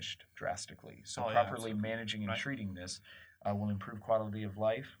diminished drastically. So Oh, yeah, properly absolutely. managing and Right. treating this will improve quality of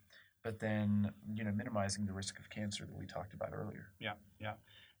life, but then minimizing the risk of cancer that we talked about earlier. Yeah, yeah.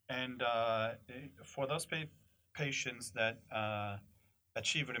 And for those patients that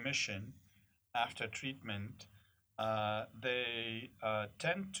achieve remission after treatment, they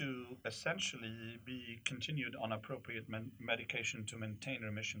tend to essentially be continued on appropriate medication to maintain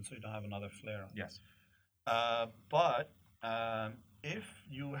remission so you don't have another flare up. Yes. But if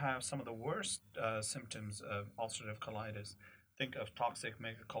you have some of the worst symptoms of ulcerative colitis, think of toxic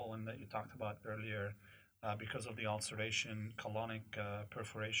megacolon that you talked about earlier, because of the ulceration, colonic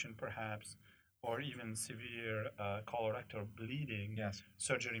perforation perhaps, or even severe colorectal bleeding. Yes.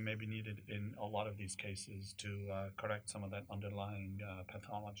 Surgery may be needed in a lot of these cases to correct some of that underlying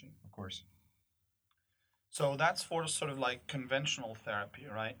pathology. Of course. So that's for sort of like conventional therapy,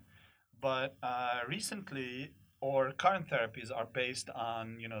 right? But recently, or current therapies are based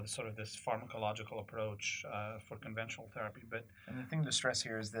on, sort of this pharmacological approach for conventional therapy. But And the thing to stress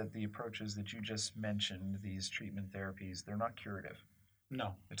here is that the approaches that you just mentioned, these treatment therapies, they're not curative.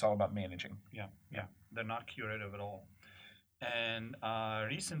 no, It's all about managing. yeah, they're not curative at all. And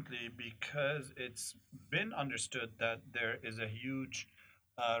recently, because it's been understood that there is a huge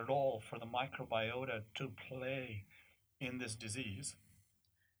role for the microbiota to play in this disease,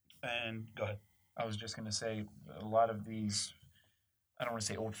 and go ahead. I was just going to say a lot of these, I don't want to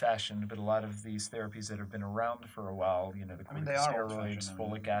say old fashioned, but a lot of these therapies that have been around for a while, the I mean, they are old-fashioned. corticosteroids,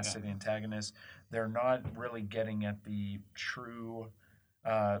 folic acid antagonists, they're not really getting at the true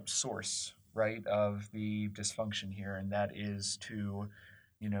source, right, of the dysfunction here, and that is to,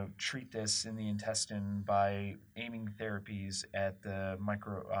 treat this in the intestine by aiming therapies at the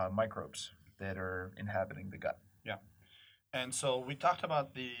microbes that are inhabiting the gut. Yeah. And so we talked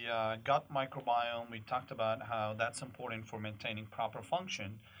about the gut microbiome. We talked about how that's important for maintaining proper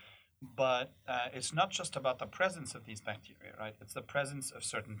function. But it's not just about the presence of these bacteria, right? It's the presence of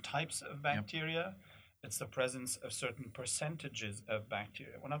certain types of bacteria. It's the presence of certain percentages of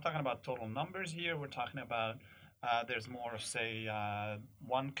bacteria. We're not talking about total numbers here. We're talking about there's more of, say,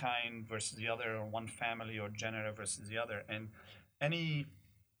 one kind versus the other, or one family or genera versus the other. And any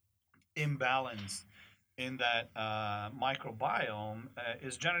imbalance in that microbiome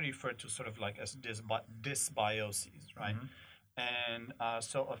is generally referred to sort of like as dysbiosis, right? Mhm. And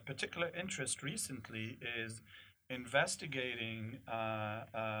so of particular interest recently is investigating,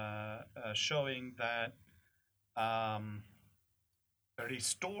 showing that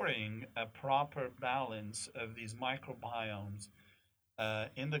restoring a proper balance of these microbiomes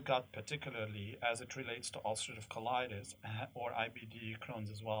in the gut, particularly as it relates to ulcerative colitis or IBD, Crohn's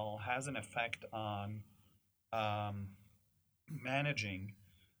as well, has an effect on managing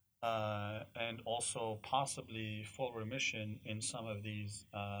and also possibly full remission in some of these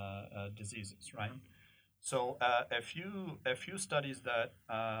diseases, right? Mm-hmm. So a few studies that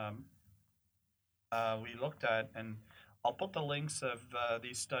we looked at, and I'll put the links of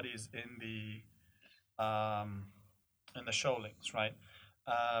these studies in the show links, right?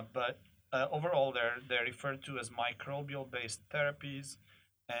 But overall, they're referred to as microbial-based therapies,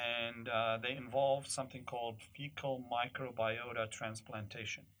 and they involve something called fecal microbiota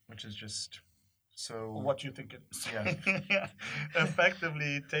transplantation. Which is just so. What do you think it is? Yes.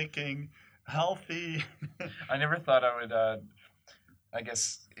 Effectively taking healthy. I never thought I would, I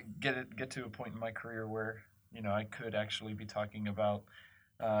guess, get to a point in my career where I could actually be talking about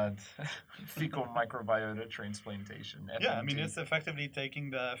uh, fecal microbiota transplantation Yeah, I mean, (FMT). it's effectively taking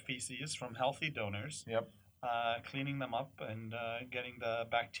the feces from healthy donors, Yep. cleaning them up, and getting the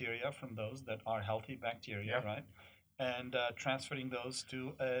bacteria from those that are healthy bacteria, Yep. right? And transferring those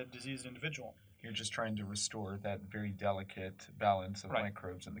to a diseased individual. You're just trying to restore that very delicate balance of Right.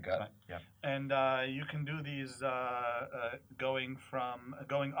 microbes in the gut. Right. Yeah. And you can do these going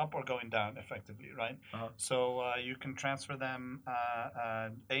up or going down effectively, right? Uh-huh. So you can transfer them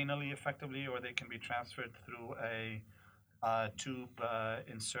anally effectively, or they can be transferred through a tube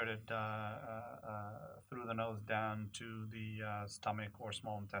inserted through the nose down to the stomach or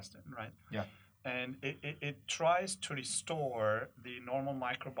small intestine, right? Yeah. And it tries to restore the normal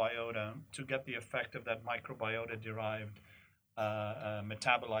microbiota to get the effect of that microbiota derived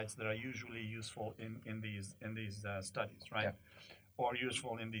metabolites that are usually useful in these studies, right? Yeah. Or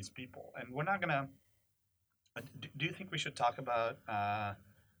useful in these people. And we're not gonna. Do you think we should talk about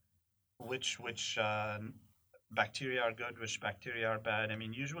which bacteria are good, which bacteria are bad? I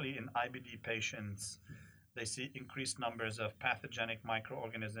mean, usually in IBD patients, they see increased numbers of pathogenic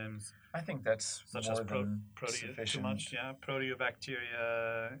microorganisms, I think that's such more as than too much, sufficient. yeah,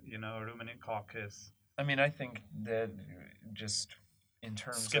 proteobacteria, ruminant-coccus. I mean, I think that just in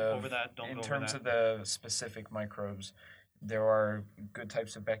terms Skip of over that. Don't in go over terms that. of the specific microbes, there are good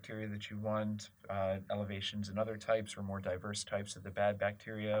types of bacteria that you want. Elevations in other types or more diverse types of the bad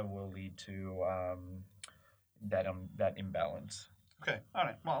bacteria will lead to that imbalance. Okay, all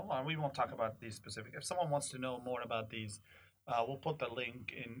right. Well, we won't talk about these specific. If someone wants to know more about these, we'll put the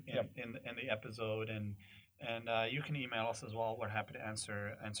link Yep. in the episode, and you can email us as well. We're happy to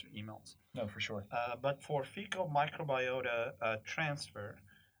answer emails. No, for sure. But for fecal microbiota transfer,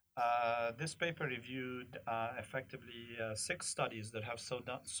 this paper reviewed effectively 6 studies that have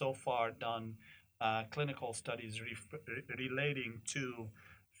so far done clinical studies relating to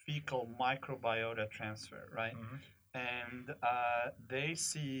fecal microbiota transfer, right? Mm-hmm. And they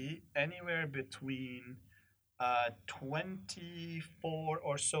see anywhere between 24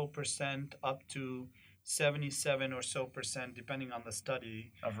 or so percent up to 77 or so percent, depending on the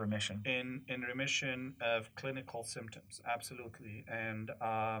study, Of remission. in remission of clinical symptoms. Absolutely. And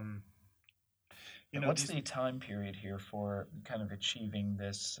And what's the time period here for kind of achieving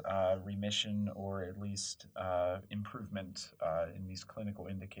this remission or at least improvement in these clinical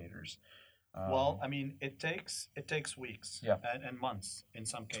indicators? Well, I mean, it takes weeks, Yeah. and months in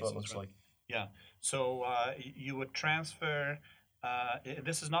some That's cases. what it looks Right? like. Yeah. So you would transfer.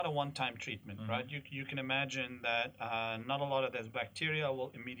 This is not a one-time treatment, Mhm. right? You can imagine that not a lot of this bacteria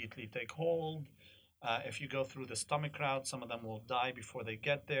will immediately take hold. If you go through the stomach route, some of them will die before they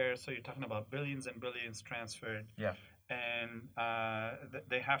get there. So you're talking about billions and billions transferred. Yeah. And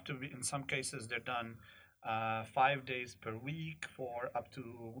they have to be. In some cases, they're done 5 days per week for up to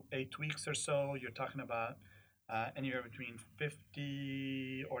 8 weeks or so. You're talking about anywhere between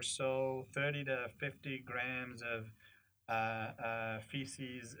 50 or so, 30 to 50 grams of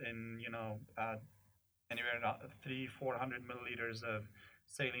feces in, anywhere 400 milliliters of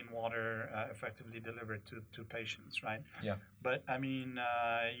saline water effectively delivered to patients, right? Yeah. But I mean,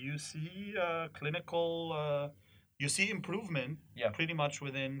 you see you see improvement Yeah. pretty much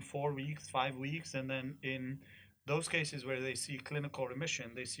within 4 weeks, 5 weeks, and then in those cases where they see clinical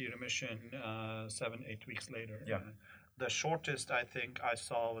remission, they see remission 7, 8 weeks later. Yeah. The shortest I think I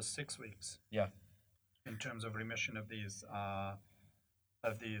saw was 6 weeks. Yeah. In terms of remission of these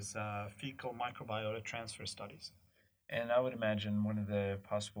fecal microbiota transfer studies. And I would imagine one of the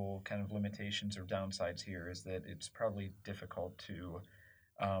possible kind of limitations or downsides here is that it's probably difficult to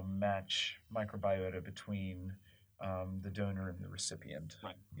match microbiota between the donor and the recipient.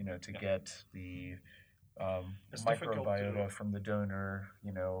 Right. To Yeah. get the It's difficult microbiota to- from the donor,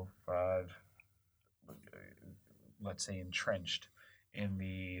 let's say entrenched in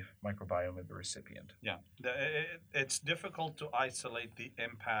the microbiome of the recipient. Yeah, it's difficult to isolate the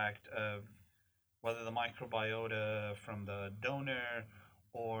impact of whether the microbiota from the donor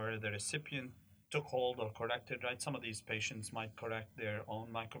or the recipient took hold or corrected, right? Some of these patients might correct their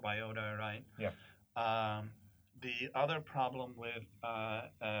own microbiota, right? Yeah. The other problem with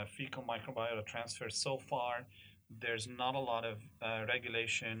fecal microbiota transfer so far, there's not a lot of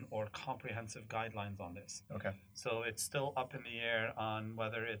regulation or comprehensive guidelines on this. Okay. So it's still up in the air on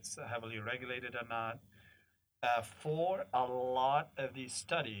whether it's heavily regulated or not. For a lot of these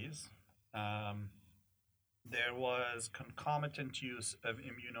studies, there was concomitant use of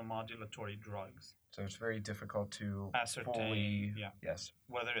immunomodulatory drugs. So it's very difficult to ascertain, fully, yeah, yes,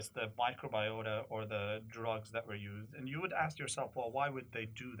 whether it's the microbiota or the drugs that were used. And you would ask yourself, well, why would they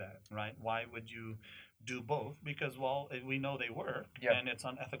do that, right? Why would you do both? Because, well, we know they work, yeah, and it's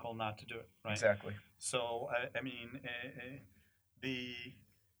unethical not to do it, right? exactly. So, I mean, the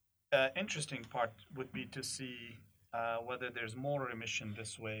interesting part would be to see whether there's more remission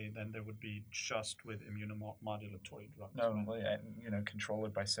this way than there would be just with immunomodulatory drugs. No, Right? well, control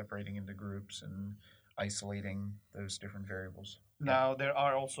it by separating into groups and isolating those different variables. Yeah. Now, there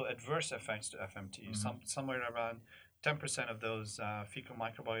are also adverse effects to FMT. Mhm. Somewhere around 10% of those fecal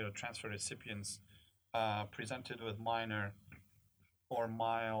microbiota transfer recipients presented with minor or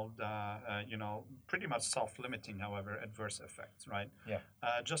mild, pretty much self-limiting, however, adverse effects, right? Yeah.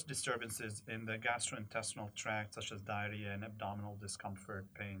 Just disturbances in the gastrointestinal tract, such as diarrhea and abdominal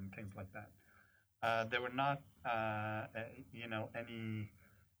discomfort, pain, things like that. There were not, any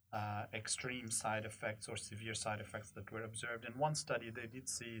extreme side effects or severe side effects that were observed. In one study, they did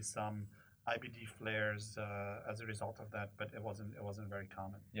see some IBD flares as a result of that, but it wasn't very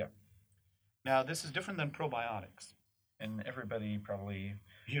common. Yeah. Now, this is different than probiotics. And everybody probably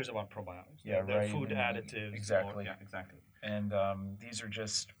Here's about probiotics. Yeah, They're right. food And additives. exactly. Yeah, exactly. And these are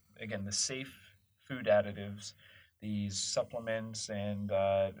just, again, the safe food additives, these supplements and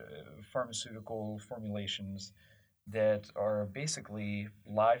pharmaceutical formulations that are basically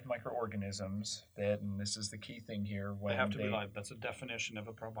live microorganisms that, and this is the key thing here, when They have to be live. That's a definition of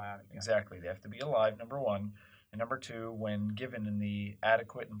a probiotic. Yeah. Exactly. They have to be alive, number one. And number two, when given in the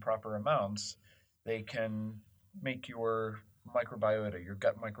adequate and proper amounts, they can make your microbiota, your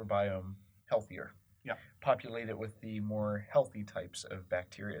gut microbiome, healthier. Yeah. Populate it with the more healthy types of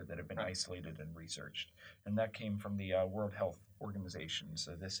bacteria that have been Right. isolated and researched. And that came from the World Health Organization.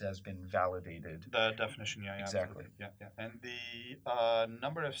 So this has been validated. The definition, yeah, Exactly. absolutely. Yeah. And the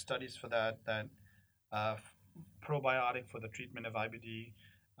number of studies for that probiotic for the treatment of IBD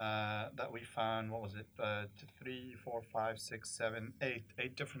that we found, what was it? 3, 4, 5, 6, 7,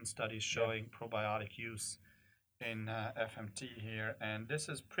 8 different studies showing probiotic use in FMT here. And this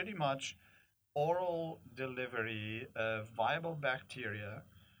is pretty much oral delivery of viable bacteria,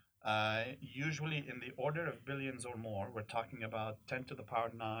 usually in the order of billions or more. We're talking about 10 to the power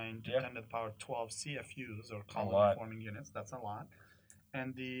 9 to 10 to the power 12 CFUs, or colony forming units. That's a lot.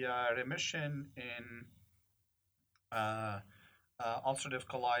 And the remission in ulcerative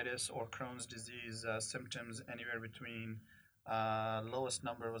colitis or Crohn's disease symptoms anywhere between lowest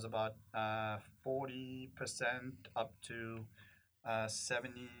number was about 40% up to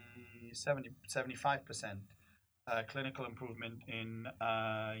 75% clinical improvement in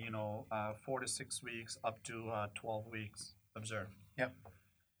 4 to 6 weeks up to 12 weeks observed. Yeah.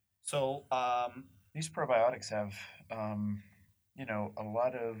 So these probiotics have a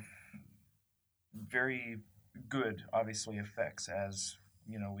lot of very good, obviously, effects, as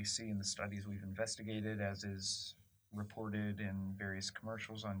we see in the studies we've investigated, as is reported in various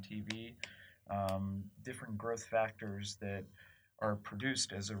commercials on TV. Different growth factors that are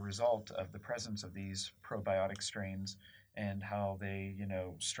produced as a result of the presence of these probiotic strains, and how they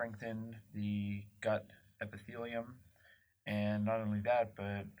strengthen the gut epithelium. And not only that,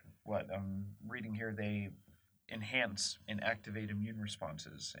 but what I'm reading here, they enhance and activate immune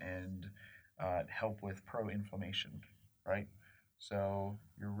responses and help with pro-inflammation, right? So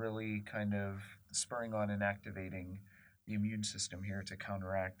you're really kind of spurring on and activating the immune system here to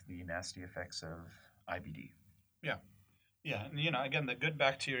counteract the nasty effects of IBD. Yeah. Yeah, and again, the good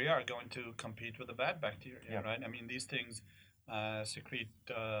bacteria are going to compete with the bad bacteria, right? I mean, these things secrete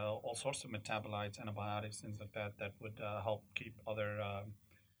all sorts of metabolites, antibiotics, things like that, that would help keep other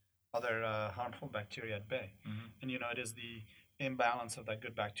harmful bacteria at bay. Mm-hmm. And it is the imbalance of that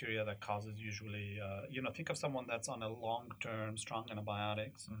good bacteria that causes usually, think of someone that's on a long-term strong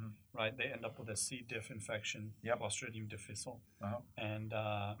antibiotics, Mm-hmm. right? They end up with a C. diff infection, Clostridium difficile, and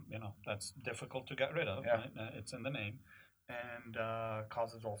that's difficult to get rid of. Yeah. Right? It's in the name, and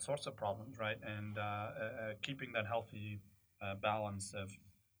causes all sorts of problems, right? And keeping that healthy balance of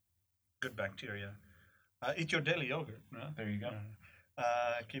good bacteria. Eat your daily yogurt. Right? There you go.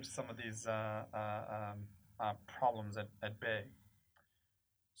 Keeps some of these problems at bay.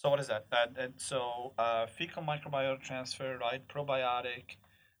 So what is that? So fecal microbiota transfer, right? Probiotic.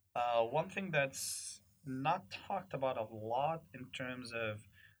 One thing that's not talked about a lot in terms of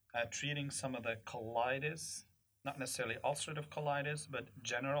treating some of the colitis, not necessarily ulcerative colitis, but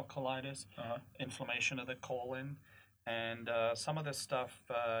general colitis, inflammation of the colon. And some of this stuff,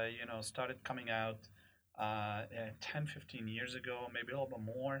 started coming out 10, 15 years ago, maybe a little bit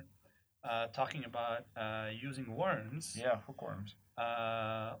more, talking about using worms. Yeah, hookworms.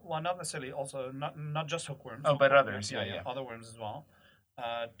 well, not necessarily also not just hookworms. Oh, but Hookworm, others, yeah. other worms as well,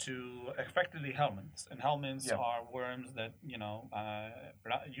 to effectively helminths. And helminths Yeah. are worms that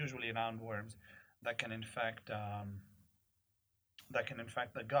usually roundworms that can infect the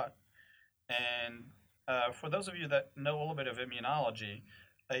gut. And for those of you that know a little bit of immunology,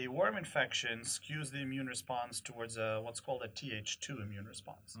 a worm infection skews the immune response towards what's called a Th2 immune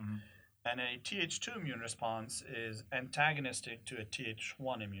response. Mm-hmm. And a Th2 immune response is antagonistic to a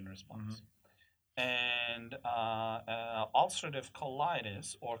Th1 immune response. And ulcerative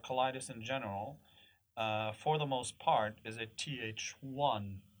colitis, or colitis in general, for the most part, is a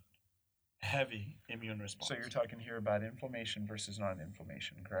Th1 heavy immune response. So you're talking here about inflammation versus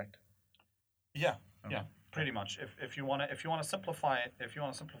non-inflammation, correct? Yeah, Okay. yeah, pretty much. If you want to simplify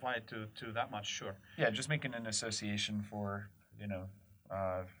it to that much, sure. Yeah, just making an association for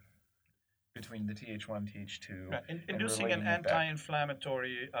between the Th1, Th2, Right. Inducing an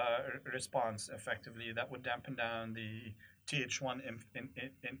anti-inflammatory response effectively that would dampen down the Th1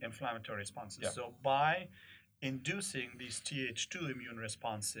 inflammatory responses. Yeah. So by inducing these Th2 immune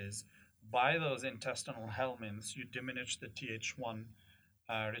responses by those intestinal helminths, you diminish the Th1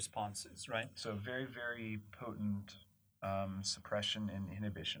 responses, right? So very, very potent suppression and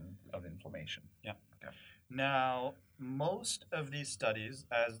inhibition of inflammation. Yeah. Okay. Now, most of these studies,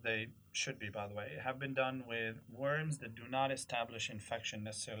 as they should be, by the way, have been done with worms that do not establish infection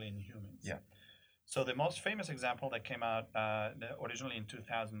necessarily in humans. Yeah. So the most famous example that came out originally in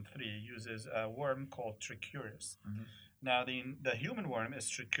 2003 uses a worm called Trichuris. Mm-hmm. Now, the human worm is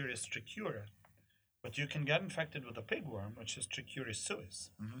Trichuris trichura, but you can get infected with a pig worm, which is Trichuris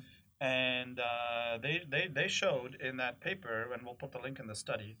suis. Mm-hmm. And they showed in that paper, and we'll put the link in the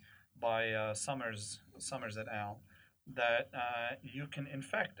study, by Summers et al., that you can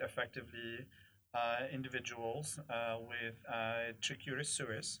infect effectively individuals with Trichuris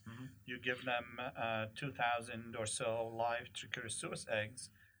suis. Mm-hmm. You give them 2,000 or so live Trichuris suis eggs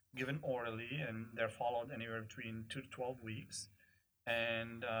given orally, and they're followed anywhere between 2 to 12 weeks.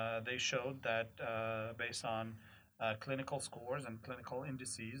 And they showed that based on clinical scores and clinical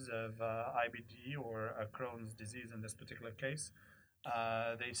indices of IBD or Crohn's disease in this particular case,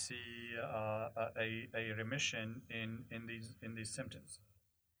 they see a remission in these symptoms.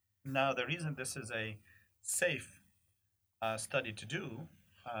 Now, the reason this is a safe study to do,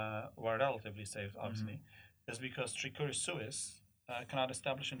 or relatively safe, obviously, is because Trichuris suis cannot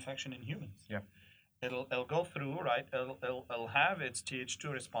establish infection in humans. Yeah. It'll go through, right? It'll have its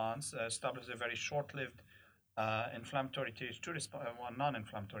Th2 response, establish a very short-lived inflammatory Th2 response,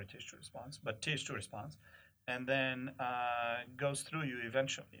 non-inflammatory Th2 response, but Th2 response, and then goes through you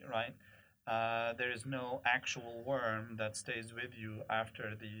eventually, right? There is no actual worm that stays with you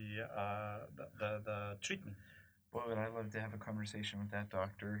after the treatment. Boy, would I love to have a conversation with that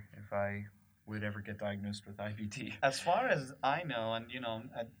doctor if I would ever get diagnosed with IBD. As far as I know, and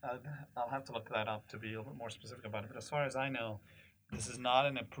I'll have to look that up to be a little bit more specific about it, but as far as I know, this is not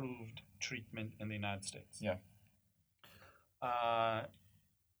an approved treatment in the United States. Yeah. A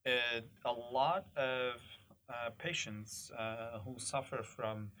lot of patients who suffer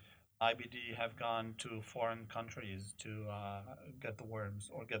from IBD have gone to foreign countries to get the worms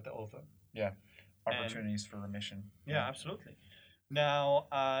or get the ova. Yeah, opportunities for remission. Yeah, absolutely. Now,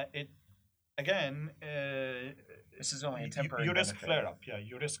 this is only a temporary you risk benefit. flare up. Yeah,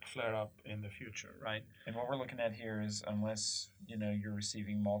 you risk flare up in the future, right? And what we're looking at here is unless you're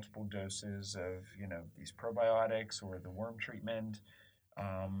receiving multiple doses of these probiotics or the worm treatment,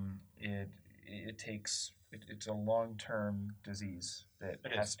 it's a long-term disease that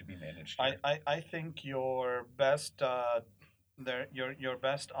has to be managed. I think your best your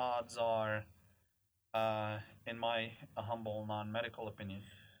best odds are, in my humble non-medical opinion,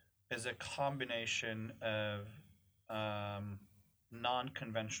 is a combination of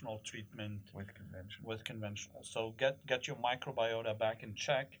non-conventional treatment with conventional. So get your microbiota back in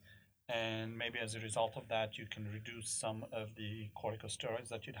check, and maybe as a result of that, you can reduce some of the corticosteroids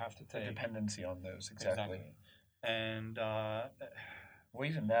that you'd have to take. The dependency on those, exactly. And well,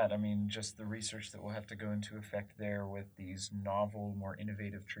 even that, I mean, just the research that will have to go into effect there with these novel, more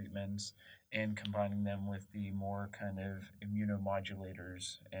innovative treatments and combining them with the more kind of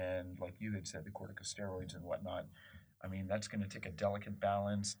immunomodulators and, like you had said, the corticosteroids and whatnot. I mean, that's going to take a delicate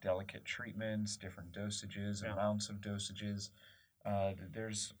balance, delicate treatments, different dosages, amounts of dosages.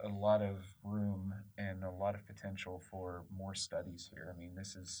 There's a lot of room and a lot of potential for more studies here. I mean,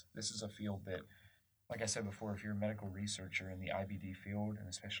 this is a field that, like I said before, if you're a medical researcher in the IBD field, and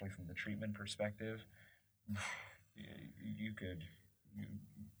especially from the treatment perspective,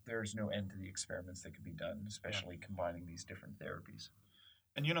 there's no end to the experiments that could be done, especially combining these different therapies.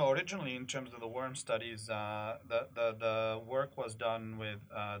 And originally in terms of the worm studies, the work was done with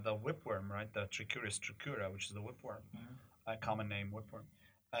the whipworm, right? The Trichuris trichura, which is the whipworm, a common name whipworm.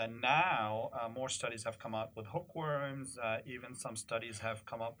 And now more studies have come out with hookworms. Even some studies have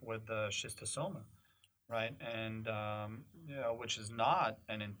come up with the schistosoma, right? And which is not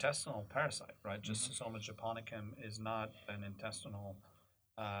an intestinal parasite, right? Schistosoma japonicum is not an intestinal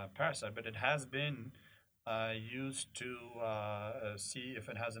parasite, but it has been used to see if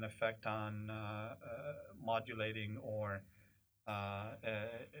it has an effect on modulating or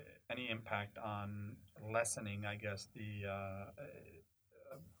any impact on lessening, I guess, the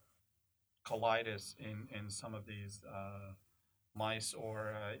colitis in some of these mice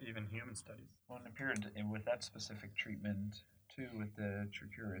or even human studies. Well, it appeared with that specific treatment too, with the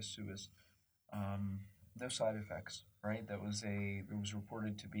Trichuris suis, no side effects, right? It was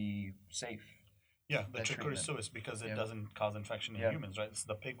reported to be safe. Yeah, the Trichuris suis, because it doesn't cause infection in humans, right? It's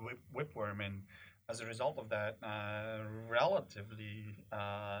the pig whipworm, and as a result of that, relatively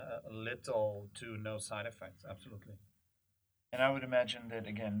little to no side effects. Absolutely. And I would imagine that,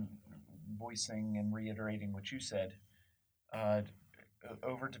 again, voicing and reiterating what you said,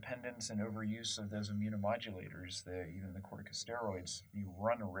 overdependence and overuse of those immunomodulators, even the corticosteroids, you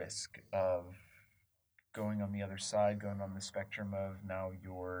run a risk of going on the other side, going on the spectrum of now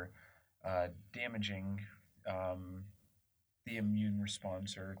you're damaging the immune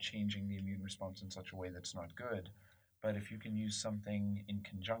response or changing the immune response in such a way that's not good. But if you can use something in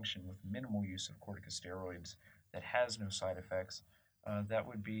conjunction with minimal use of corticosteroids that has no side effects, that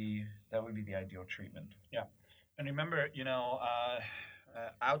would be the ideal treatment. Yeah, and remember,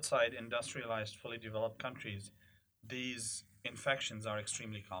 outside industrialized, fully developed countries, these infections are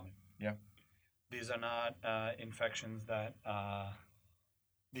extremely common. Yeah, these are not infections that.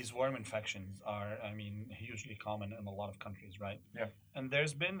 These worm infections are, hugely common in a lot of countries, right? Yeah. And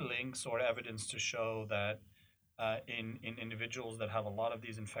there's been links or evidence to show that in individuals that have a lot of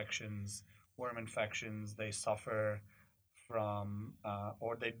these infections, worm infections, they suffer from,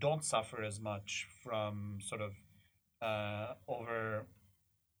 or they don't suffer as much from sort of over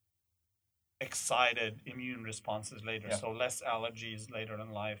excited immune responses later. Yeah. So less allergies later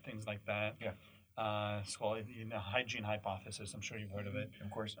in life, things like that. Yeah. It's called hygiene hypothesis. I'm sure you've heard of it. Of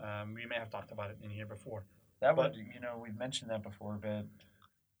course. We may have talked about it in here before. We've mentioned that before, but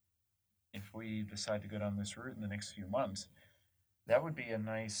if we decide to go down this route in the next few months, that would be a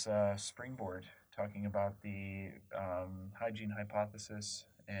nice springboard, talking about the hygiene hypothesis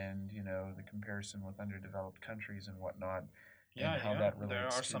and the comparison with underdeveloped countries and whatnot. Yeah, and how that relates there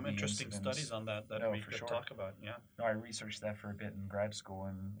are to some the interesting incidents. studies on that we could talk about. Yeah. No, I researched that for a bit in grad school,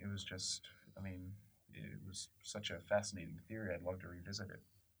 and it was just, it was such a fascinating theory. I'd love to revisit it.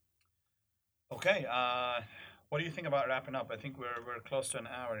 Okay. What do you think about wrapping up? I think we're close to an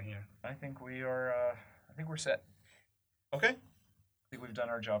hour here. I think we are. I think we're set. Okay. I think we've done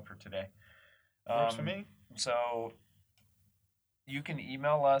our job for today. Works for me. So you can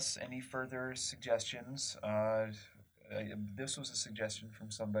email us any further suggestions. This was a suggestion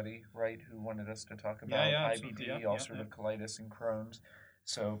from somebody, right, who wanted us to talk about IBD, ulcerative colitis, and Crohn's.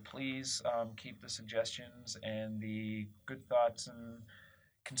 So please keep the suggestions and the good thoughts and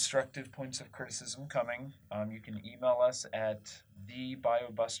constructive points of criticism coming. You can email us at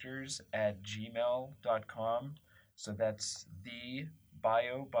thebiobusters@gmail.com. So that's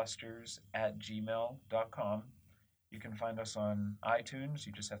thebiobusters@gmail.com. You can find us on iTunes.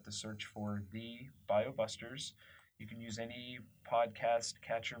 You just have to search for The BioBusters. You can use any podcast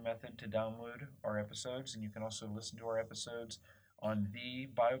catcher method to download our episodes, and you can also listen to our episodes on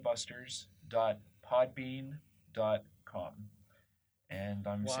thebiobusters.podbean.com. And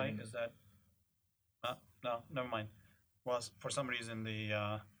Why is that? No, never mind. Well, for some reason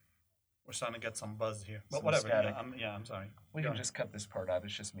we're starting to get some buzz here. But whatever. Static. I'm sorry. We can just cut this part out.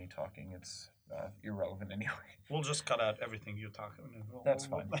 It's just me talking. It's irrelevant anyway. We'll just cut out everything you talk about. That's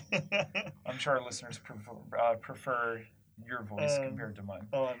fine. I'm sure our listeners prefer your voice compared to mine.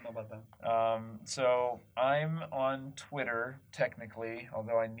 Oh, I don't know about that. So I'm on Twitter, technically,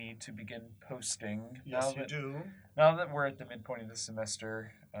 although I need to begin posting. Yes, you do. Now that we're at the midpoint of the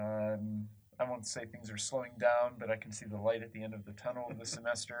semester, I won't say things are slowing down, but I can see the light at the end of the tunnel of the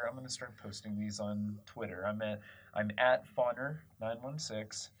semester. I'm going to start posting these on Twitter. I'm at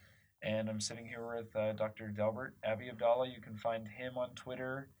Fauner916. And I'm sitting here with Dr. Delbert Abbey Abdallah. You can find him on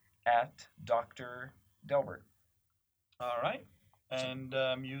Twitter at Dr. Delbert. All right. And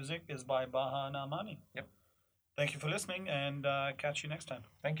music is by Baha Namani. Yep. Thank you for listening, and catch you next time.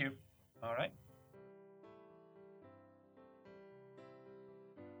 Thank you. All right.